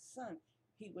David's son?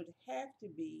 He would have to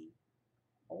be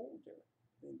older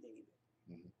than David.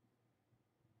 Mm-hmm.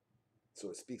 So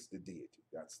it speaks to deity.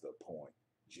 That's the point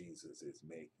Jesus is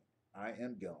making. I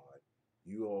am God.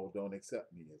 You all don't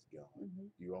accept me as God. Mm-hmm.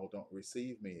 You all don't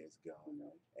receive me as God.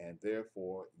 No. And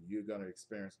therefore, you're going to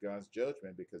experience God's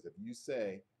judgment, because if you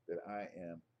say that I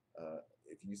am,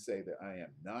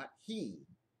 not He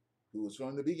who was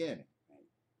from the beginning, right,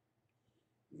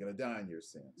 you're going to die in your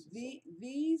sins.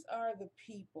 These are the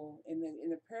people in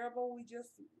the parable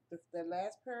the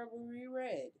last parable we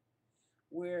read,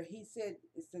 where he said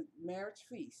it's the marriage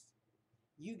feast.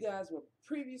 You guys were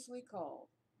previously called.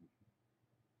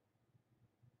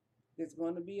 There's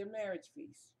going to be a marriage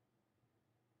feast.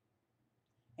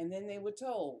 And then they were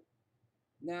told,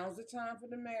 now's the time for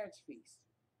the marriage feast.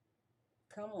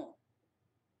 Come on.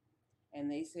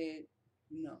 And they said,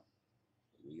 no.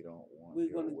 We don't want.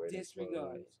 We're going to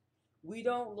disregard it. We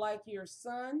don't like your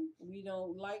son. We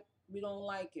don't like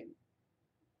him.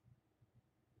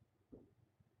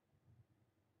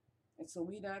 And so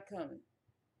we're not coming.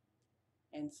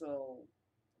 And so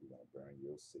we're going to burn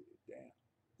your city down.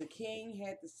 The king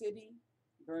had the city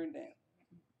burned down.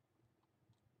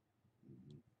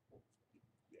 Mm-hmm.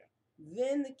 Yeah.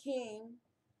 Then the king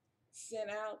sent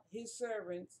out his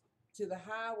servants to the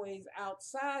highways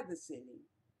outside the city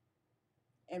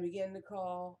and began to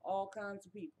call all kinds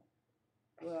of people.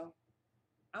 Well,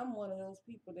 I'm one of those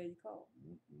people that he called.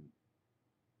 Mm-hmm.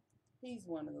 He's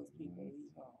one of those people that he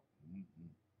called. Mm-hmm.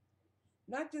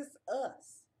 Not just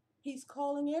us. He's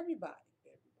calling everybody.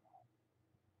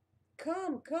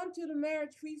 Come to the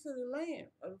marriage feast of the Lamb,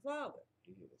 of the Father.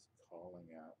 He is calling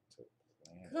out to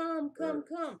planet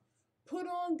Come. Put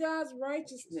on God's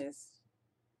righteousness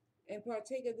and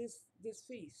partake of this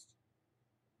feast.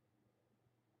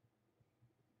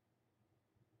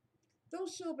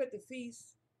 Don't show up at the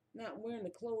feast not wearing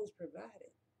the clothes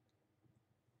provided.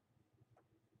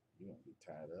 You're going to be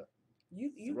tied up.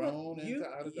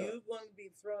 You're going to be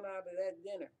thrown out of that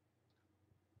dinner.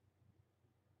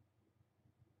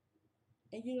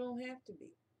 And you don't have to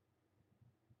be.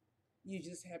 You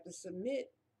just have to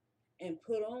submit and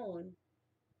put on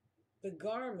the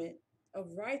garment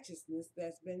of righteousness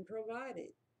that's been provided.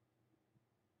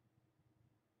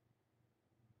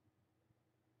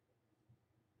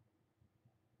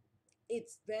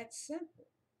 It's that simple.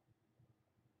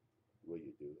 Will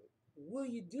you do it? Will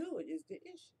you do it is the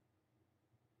issue.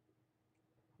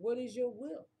 What is your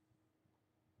will?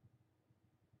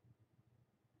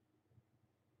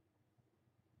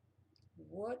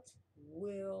 What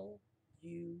will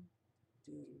you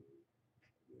do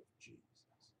with Jesus?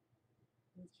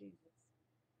 With Jesus.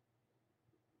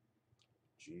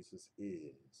 Jesus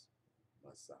is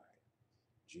Messiah.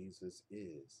 Jesus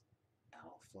is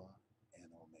Alpha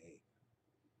and Omega.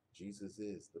 Jesus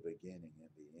is the beginning and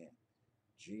the end.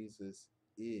 Jesus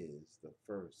is the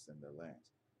first and the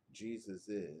last. Jesus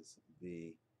is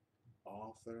the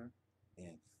author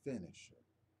and finisher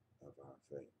of our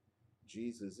faith.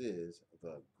 Jesus is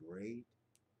the great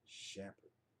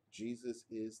shepherd. Jesus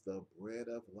is the bread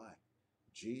of life.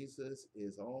 Jesus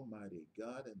is Almighty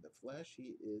God in the flesh.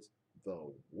 He is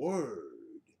the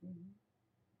Word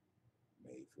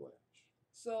made flesh.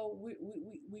 So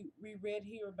we read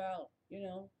here about,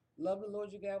 love the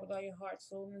Lord your God with all your heart,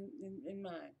 soul, and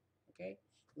mind. Okay?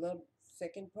 Love,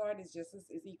 second part is just is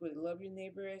equal to love your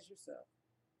neighbor as yourself.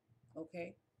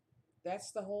 Okay?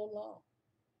 That's the whole law.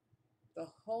 The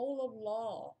whole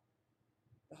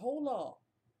law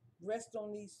rests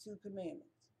on these two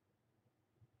commandments.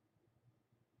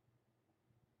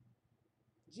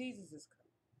 Jesus is coming.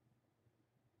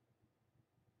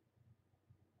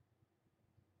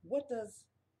 What does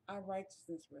our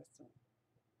righteousness rest on?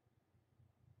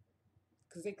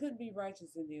 Because they couldn't be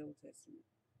righteous in the Old Testament.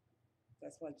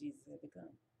 That's why Jesus had to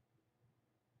come.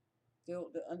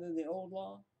 Under the old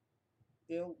law,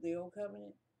 the old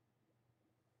covenant,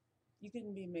 you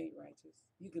couldn't be made righteous.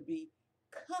 You could be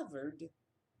covered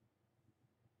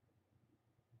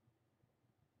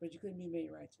but you couldn't be made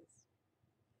righteous.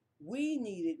 We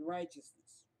needed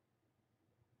righteousness.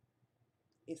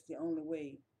 It's the only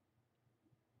way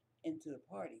into the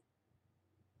party.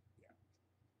 Yeah.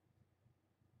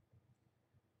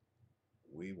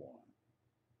 We want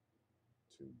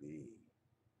to be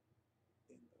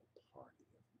in the party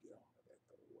of God at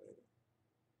the wedding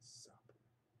supper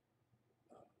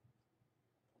of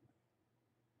the Lamb.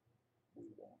 We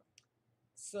want it.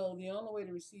 So the only way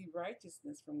to receive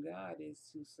righteousness from God is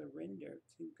to surrender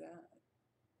to God.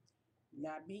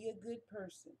 Not be a good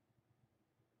person.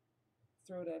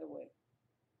 Throw that away.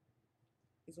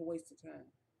 It's a waste of time.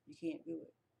 You can't do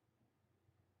it.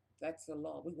 That's the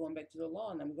law. We're going back to the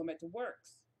law now. We're going back to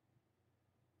works.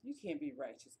 You can't be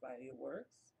righteous by your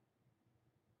works.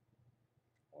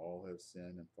 All have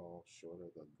sinned and fall short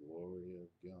of the glory of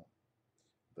God.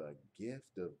 The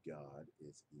gift of God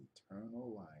is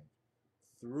eternal life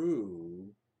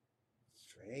through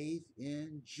faith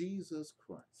in Jesus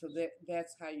Christ. So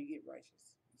that's how you get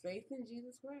righteous. Faith in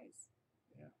Jesus Christ.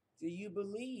 Yeah. Do you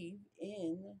believe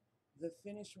in the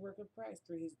finished work of Christ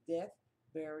through his death,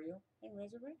 burial, and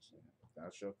resurrection? If thou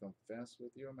shalt confess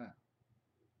with your mouth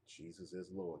Jesus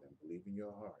is Lord and believe in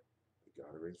your heart that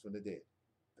God raised from the dead,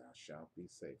 thou shalt be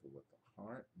saved. For with the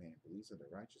heart man believes unto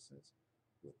righteousness,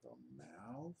 with the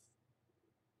mouth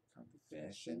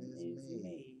confession is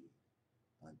made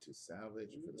unto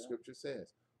salvation. For the scripture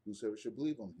says, whosoever shall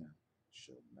believe on him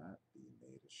shall not be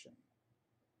made ashamed.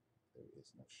 There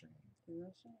is no shame There's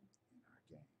no shame in our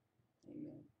game.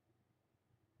 Amen.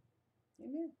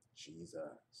 Amen. Jesus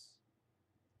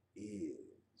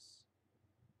is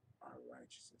our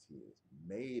righteousness. He is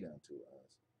made unto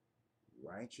us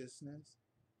righteousness,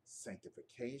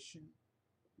 sanctification,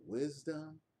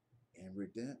 wisdom, and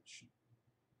redemption.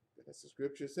 But as the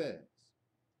scripture says,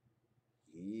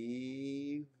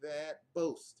 he that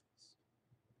boasteth,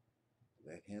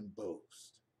 let him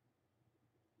boast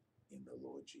in the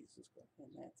Lord Jesus Christ. And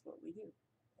that's what we do.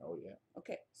 Oh, yeah.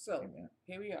 Okay, so Amen.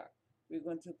 Here we are. We're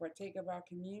going to partake of our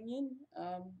communion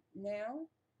now.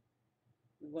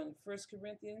 We're going to 1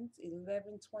 Corinthians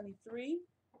 11:23.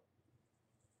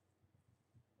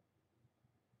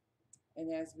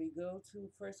 And as we go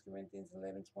to 1 Corinthians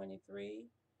 11:23,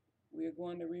 we're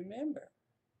going to remember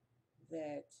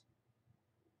that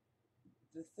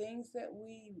the things that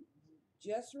we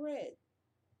just read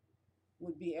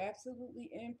would be absolutely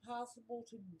impossible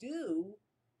to do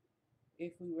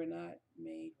if we were not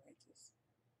made righteous.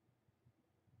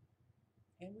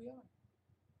 And we are.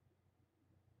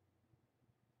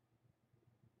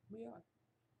 We are.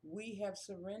 We have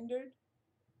surrendered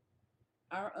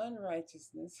our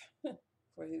unrighteousness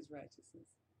for his righteousness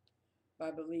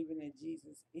by believing that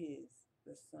Jesus is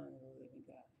the Son of the living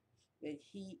God, that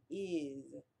he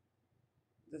is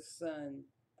the Son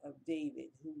of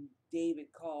David, whom David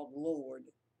called Lord.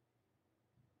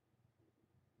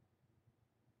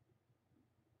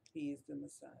 He is the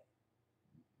Messiah.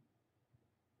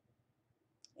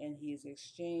 And he has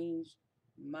exchanged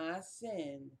my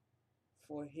sin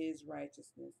for his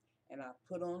righteousness. And I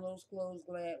put on those clothes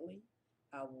gladly.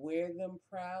 I wear them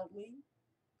proudly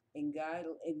and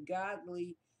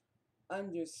godly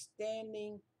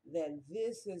understanding that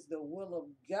this is the will of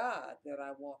God, that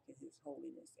I walk in his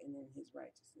holiness and in his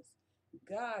righteousness.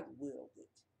 God willed it.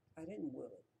 I didn't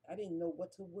will it. I didn't know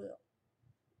what to will.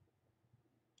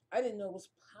 I didn't know it was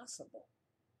possible.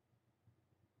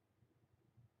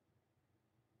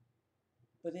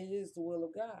 But it is the will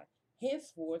of God.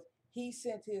 Henceforth, he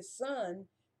sent his Son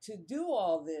to do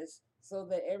all this so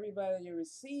that everybody that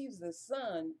receives the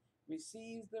Son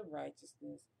receives the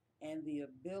righteousness and the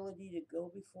ability to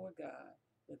go before God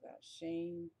without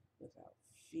shame, without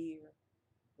fear,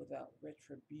 without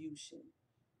retribution,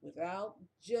 without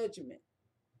judgment.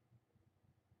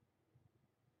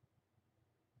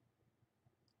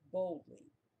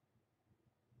 Boldly.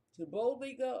 To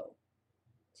boldly go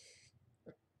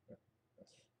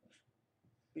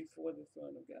before the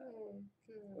throne of God.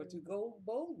 Okay. Or to go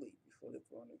boldly before the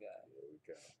throne of God. Here we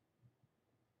go.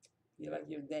 You like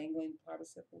your dangling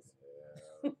participles?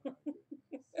 Yeah, my goodness.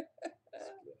 Split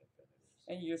infinitives.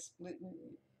 And you're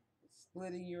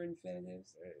splitting your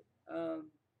infinitives. Hey.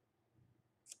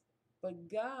 But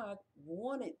God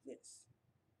wanted this.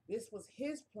 This was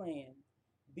his plan.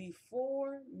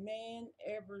 Before man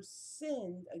ever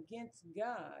sinned against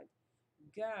God,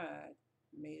 God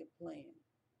made a plan.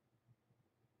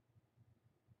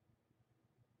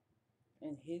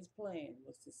 And his plan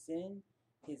was to send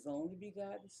his only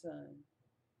begotten Son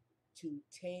to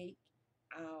take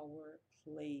our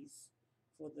place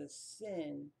for the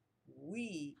sin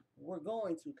we were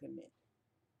going to commit.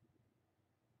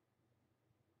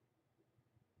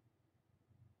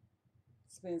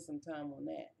 spend some time on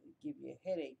that. It'll give you a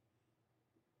headache.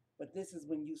 But this is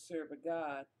when you serve a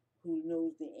God who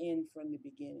knows the end from the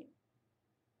beginning.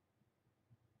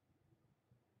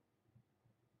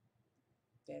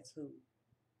 That's who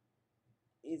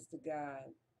is the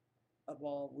God of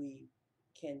all we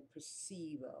can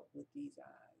perceive of with these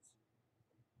eyes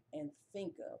and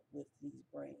think of with these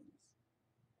brains.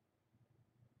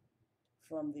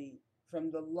 From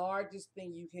the largest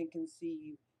thing you can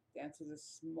conceive down to the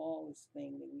smallest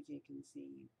thing that we can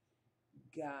conceive,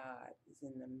 God is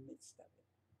in the midst of it.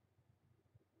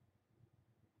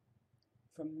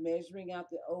 From measuring out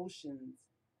the oceans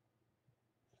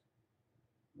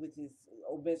with his,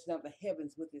 or measuring out the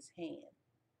heavens with his hand.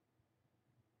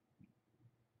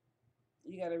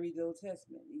 You got to read the Old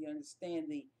Testament. You understand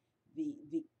the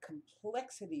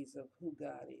complexities of who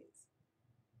God is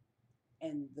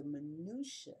and the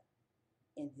minutia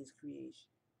in his creation,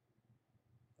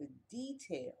 the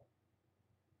detail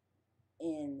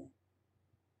in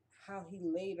how he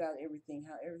laid out everything,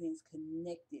 how everything's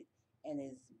connected and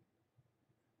is.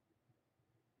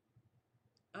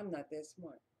 I'm not that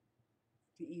smart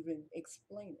to even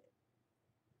explain it.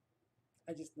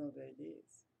 I just know that it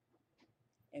is.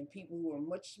 And people who are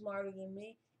much smarter than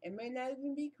me and may not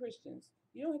even be Christians,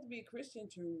 you don't have to be a Christian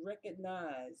to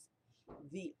recognize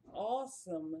the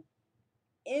awesome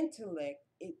intellect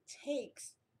it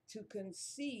takes to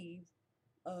conceive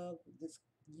of this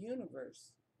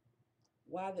universe.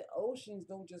 Why the oceans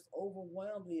don't just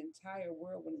overwhelm the entire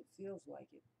world when it feels like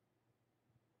it.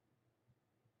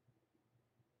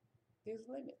 There's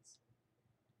limits.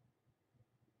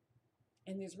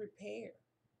 And there's repair.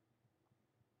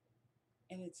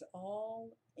 And it's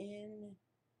all in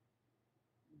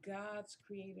God's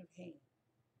creative hand.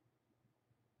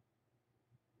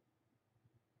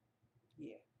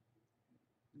 Yeah.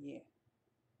 Yeah.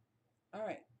 All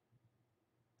right.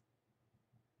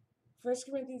 1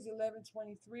 Corinthians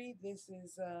 11:23. This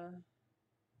is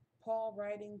Paul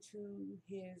writing to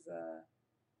his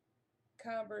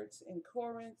converts in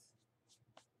Corinth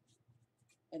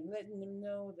and letting them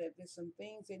know that there's some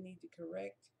things they need to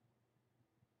correct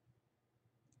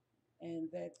and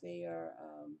that they are,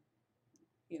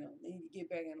 they need to get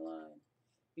back in line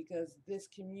because this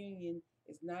communion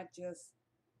is not just,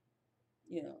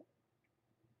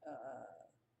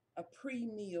 a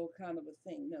pre-meal kind of a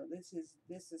thing. No, this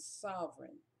is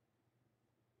sovereign.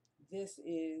 This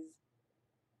is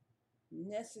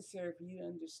necessary for you to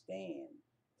understand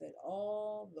that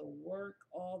all the work,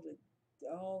 all the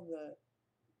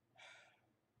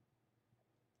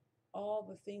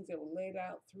things that were laid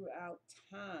out throughout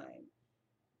time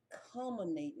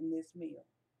culminate in this meal.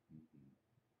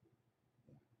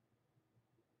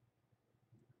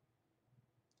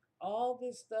 All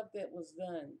this stuff that was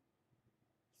done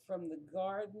from the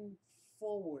garden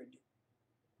forward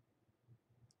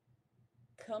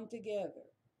come together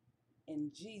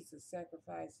in Jesus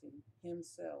sacrificing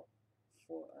himself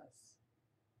for us.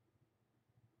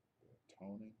 The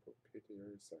atoning,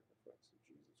 propitiatory sacrifice of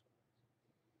Jesus Christ.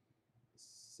 The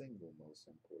single most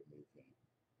important event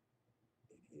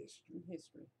in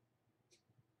history.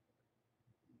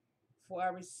 For I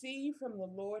received from the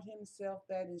Lord himself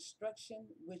that instruction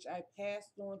which I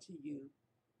passed on to you,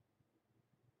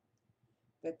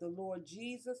 that the Lord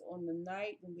Jesus, on the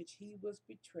night in which he was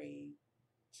betrayed,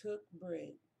 took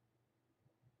bread,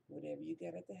 whatever you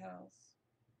got at the house,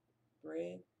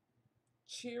 bread,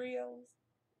 Cheerios,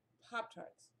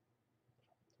 Pop-Tarts,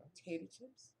 potato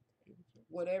chips,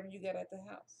 whatever you got at the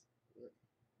house.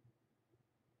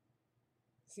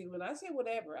 See, when I say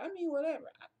whatever, I mean whatever.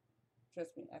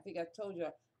 Trust me, I think I told you,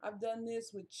 I've done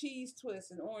this with cheese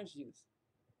twists and orange juice.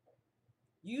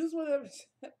 Use whatever's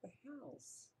at the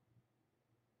house.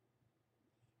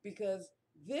 Because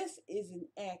this is an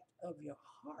act of your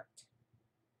heart.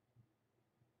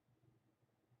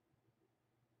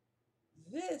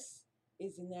 This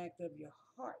is an act of your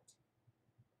heart.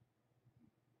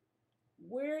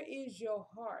 Where is your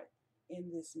heart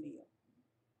in this meal?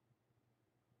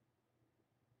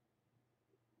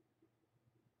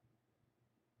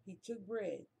 He took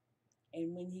bread,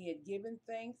 and when he had given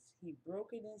thanks, he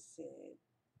broke it and said,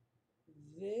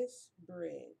 "This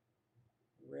bread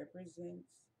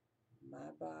represents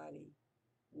my body,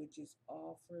 which is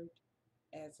offered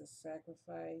as a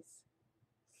sacrifice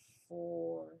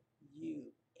for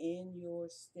you, in your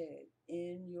stead,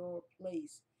 in your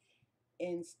place.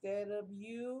 Instead of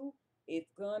you,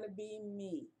 it's going to be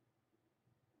me.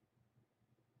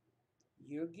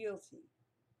 You're guilty,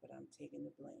 but I'm taking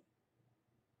the blame."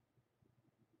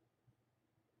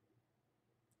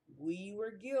 We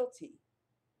were guilty.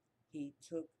 He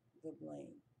took the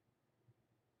blame.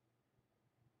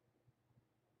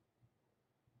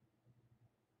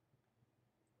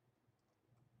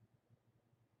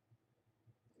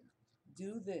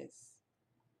 Do this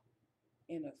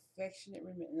in affectionate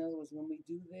remembrance. In other words, when we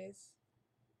do this,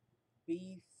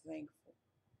 be thankful,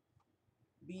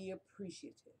 be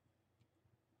appreciative,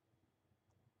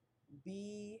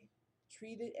 be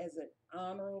treated as an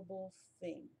honorable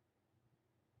thing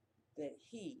that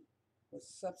he would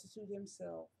substitute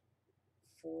himself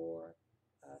for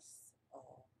us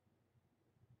all.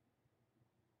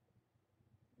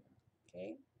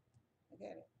 Okay? I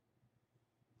got it.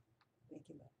 Thank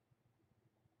you, love.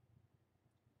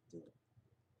 Do it.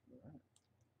 All right.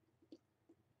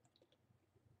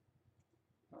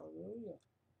 Hallelujah.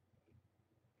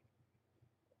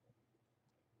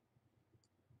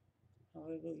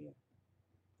 Hallelujah.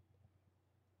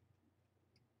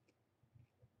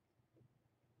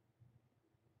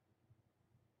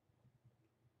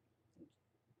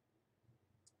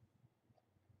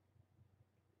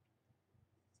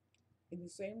 In the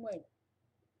same way,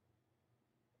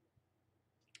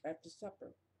 after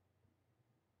supper,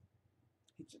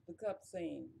 he took the cup,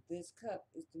 saying, "This cup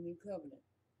is the new covenant.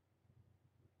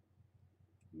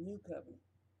 New covenant.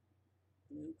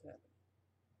 New covenant.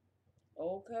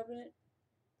 Old covenant,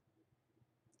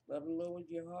 love the Lord with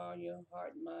your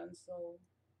heart, mind, soul,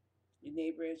 your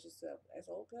neighbor as yourself. That's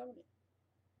old covenant.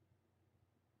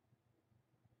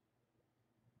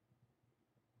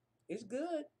 It's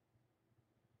good.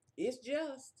 It's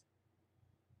just.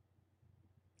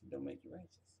 Don't make you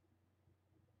righteous.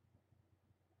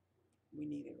 We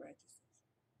needed righteousness.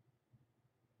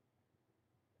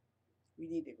 We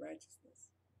needed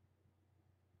righteousness.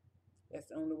 That's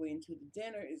the only way into the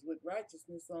dinner is with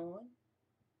righteousness on.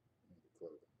 The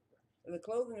clothing. The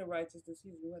clothing of righteousness,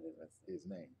 excuse me, what did I say? His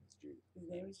name is Jesus. His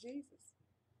name is Jesus.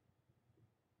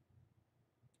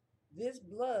 This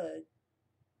blood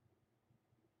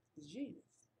is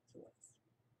Jesus to us.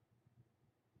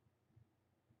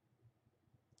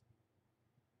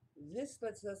 This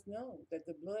lets us know that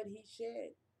the blood he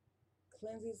shed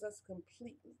cleanses us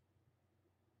completely.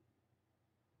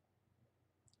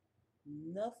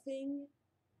 Nothing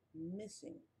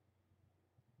missing,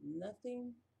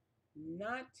 nothing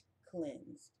not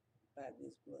cleansed by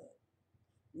this blood,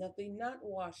 nothing not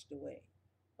washed away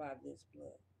by this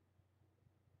blood.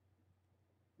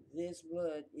 This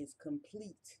blood is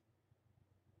complete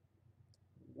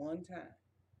one time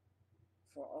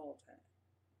for all time.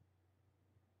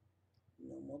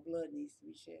 No more blood needs to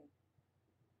be shed.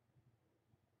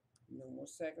 No more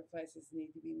sacrifices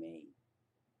need to be made.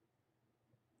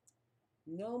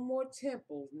 No more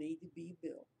temples need to be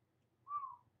built.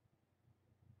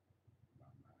 My.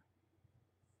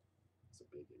 It's a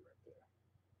biggie right there.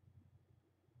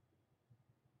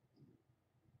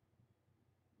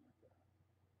 My God.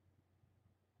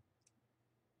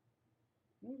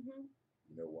 Mm-hmm.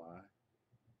 You know why?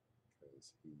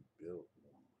 Because he built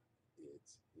one.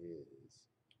 It's his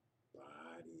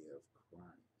body of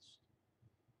Christ.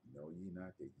 Know ye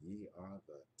not that ye are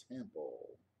the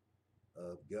temple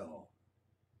of God?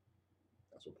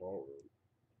 That's what Paul wrote.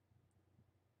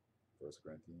 1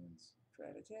 Corinthians. Try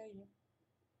to tell you.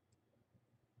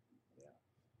 Yeah.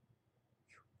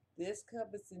 This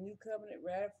cup is the new covenant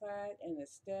ratified and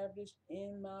established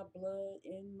in my blood,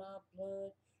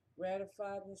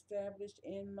 ratified and established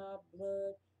in my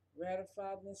blood,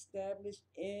 ratified and established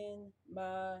in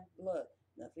my blood.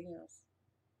 Nothing else.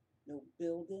 No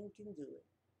building can do it.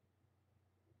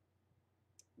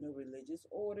 No religious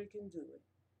order can do it.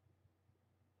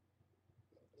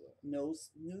 No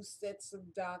new sets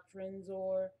of doctrines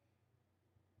or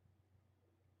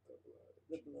The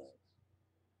the blood.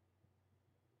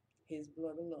 His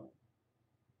blood alone.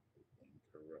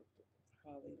 Incorruptible.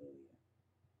 Hallelujah.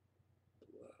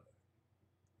 Blood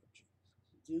of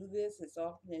Jesus. Do this as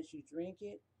often as you drink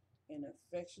it in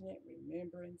affectionate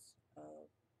remembrance of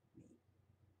me.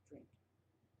 Drink.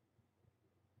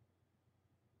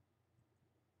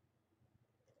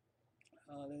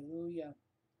 Hallelujah.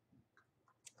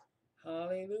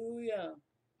 Hallelujah.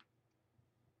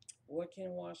 What can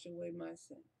wash away my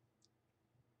sin?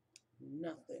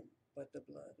 Nothing but the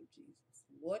blood of Jesus.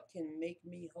 What can make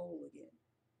me whole again?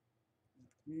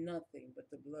 Nothing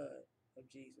but the blood of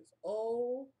Jesus.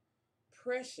 Oh,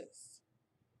 precious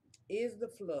is the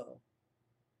flow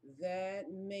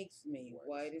that makes me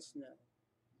white as snow.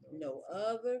 No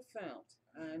other fount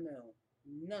I know.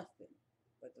 Nothing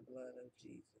but the blood of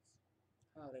Jesus.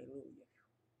 Hallelujah.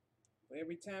 For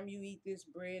every time you eat this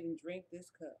bread and drink this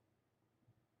cup,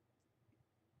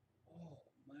 oh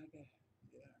my God.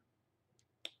 Yeah.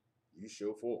 You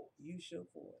show forth. You show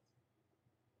forth.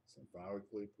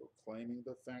 Symbolically proclaiming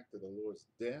the fact of the Lord's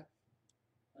death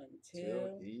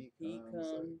Until he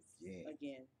comes again.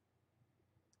 again.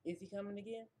 Is he coming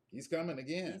again? He's coming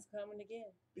again. He's coming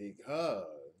again.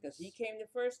 Because he came the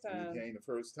first time. He came the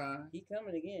first time. He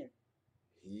coming again.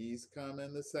 He's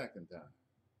coming the second time.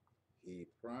 He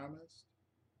promised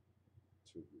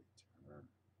to return.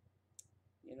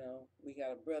 You know, we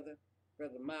got a brother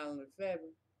Miles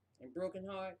Lefebvre, and Broken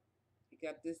Heart. He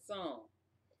got this song.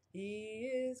 He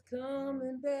is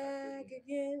coming back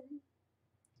again.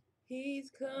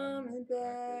 He's coming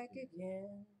back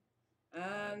again.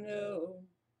 I know.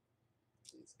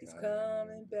 He's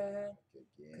coming back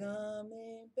again.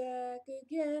 Coming back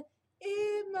again.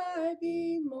 It might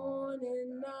be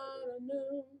morning, not a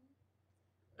noon.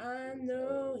 I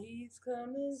know he's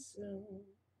coming soon.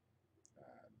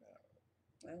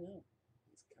 I know.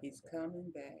 He's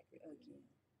coming back again.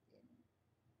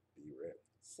 Be ready.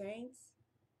 Saints,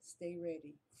 stay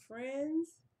ready.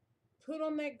 Friends, put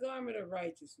on that garment of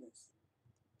righteousness.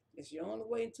 It's your only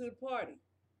way into the party.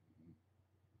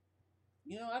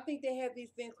 You know, I think they have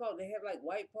these things called, they have like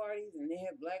white parties and they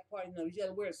have black parties. No, you got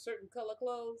to wear a certain color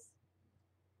clothes.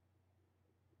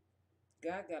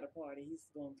 God got a party he's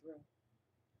going to throw.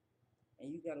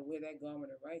 And you got to wear that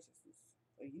garment of righteousness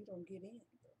or you don't get in.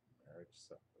 Marriage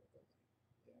supper.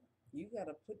 Yeah. You got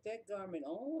to put that garment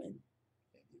on.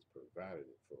 And he's provided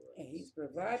it for us. And he's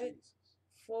provided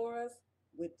for us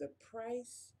with the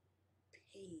price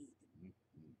paid.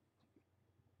 Mm-hmm.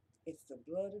 It's the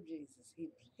blood of Jesus. He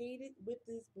paid it with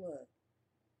his blood.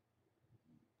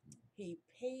 He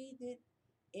paid it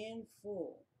in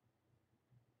full.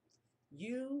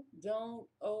 You don't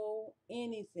owe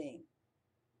anything.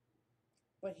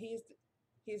 But here's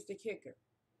the kicker.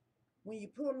 When you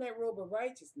put on that robe of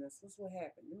righteousness, what's what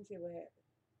happened? Let me tell you what happened.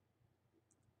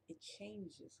 It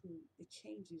changes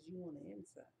you on the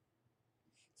inside.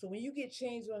 So when you get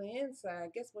changed on the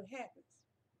inside, guess what happens?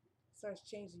 It starts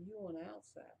changing you on the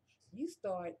outside. You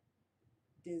start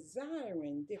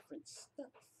desiring different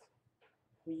stuff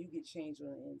when you get changed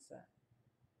on the inside.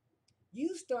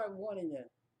 You start wanting to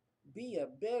be a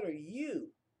better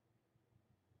you.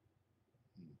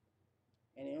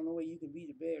 And the only way you can be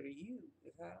the better you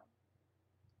is how?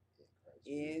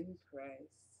 In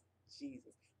Christ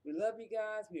Jesus. We love you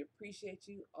guys. We appreciate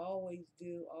you. Always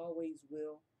do. Always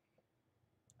will.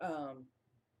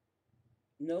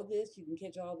 Know this. You can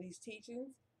catch all these teachings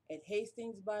at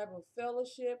Hastings Bible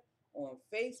Fellowship on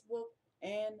Facebook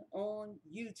and on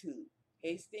YouTube.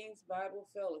 Hastings Bible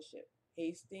Fellowship.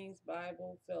 Hastings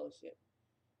Bible Fellowship.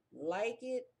 Like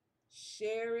it,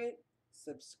 share it,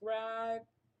 subscribe,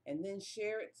 and then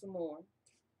share it some more.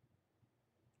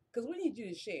 Because we need you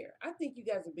to share. I think you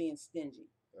guys are being stingy.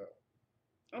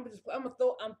 I'm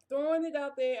throwing it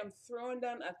out there. I'm throwing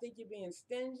down. I think you're being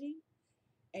stingy,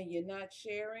 and you're not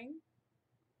sharing.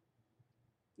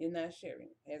 You're not sharing.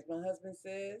 As my husband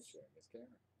says, sharing is caring.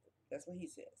 That's what he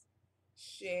says.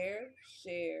 Share,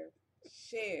 share,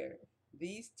 share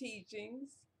these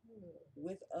teachings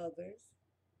with others.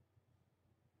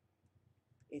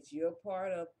 It's your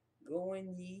part of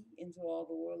going ye into all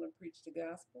the world and preach the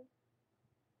gospel.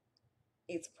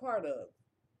 It's part of.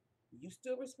 You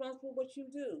still responsible for what you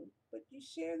do, but you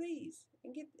share these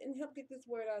and help get this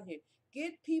word out here.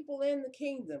 Get people in the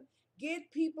kingdom.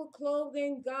 Get people clothed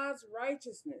in God's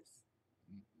righteousness.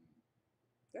 Mm-hmm.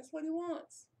 That's what he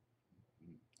wants.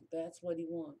 Mm-hmm. That's what he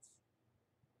wants.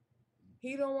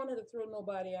 He don't want to throw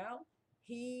nobody out.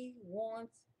 He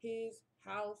wants his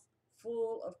house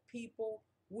full of people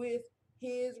with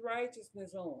his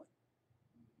righteousness on.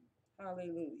 Mm-hmm.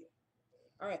 Hallelujah.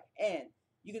 All right, and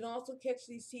you can also catch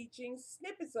these teachings,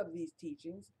 snippets of these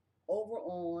teachings, over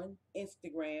on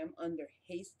Instagram under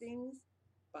Hastings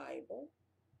Bible.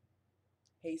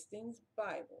 Hastings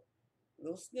Bible.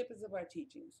 Little snippets of our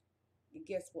teachings. And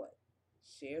guess what?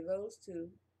 Share those too.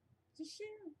 Just share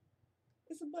them.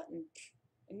 It's a button.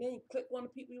 And then you click on the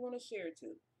people you want to share it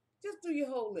to. Just do your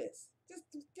whole list.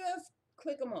 Just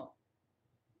click them all.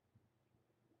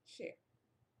 Share.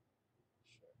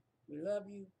 We love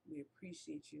you. We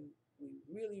appreciate you. We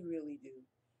really, really do.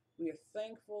 We are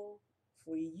thankful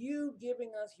for you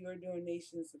giving us your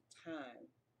donations of time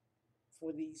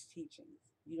for these teachings.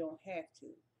 You don't have to,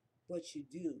 but you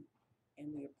do.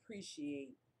 And we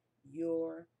appreciate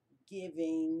your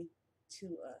giving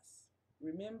to us.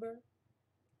 Remember,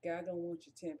 God don't want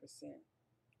your 10%.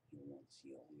 He wants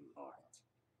your heart.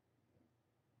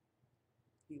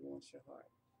 He wants your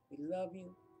heart. We love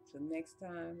you. Till next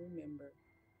time, remember,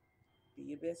 be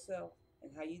your best self.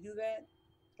 And how you do that?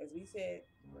 As we said,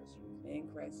 in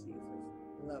Christ Jesus.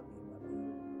 Love you. Love you.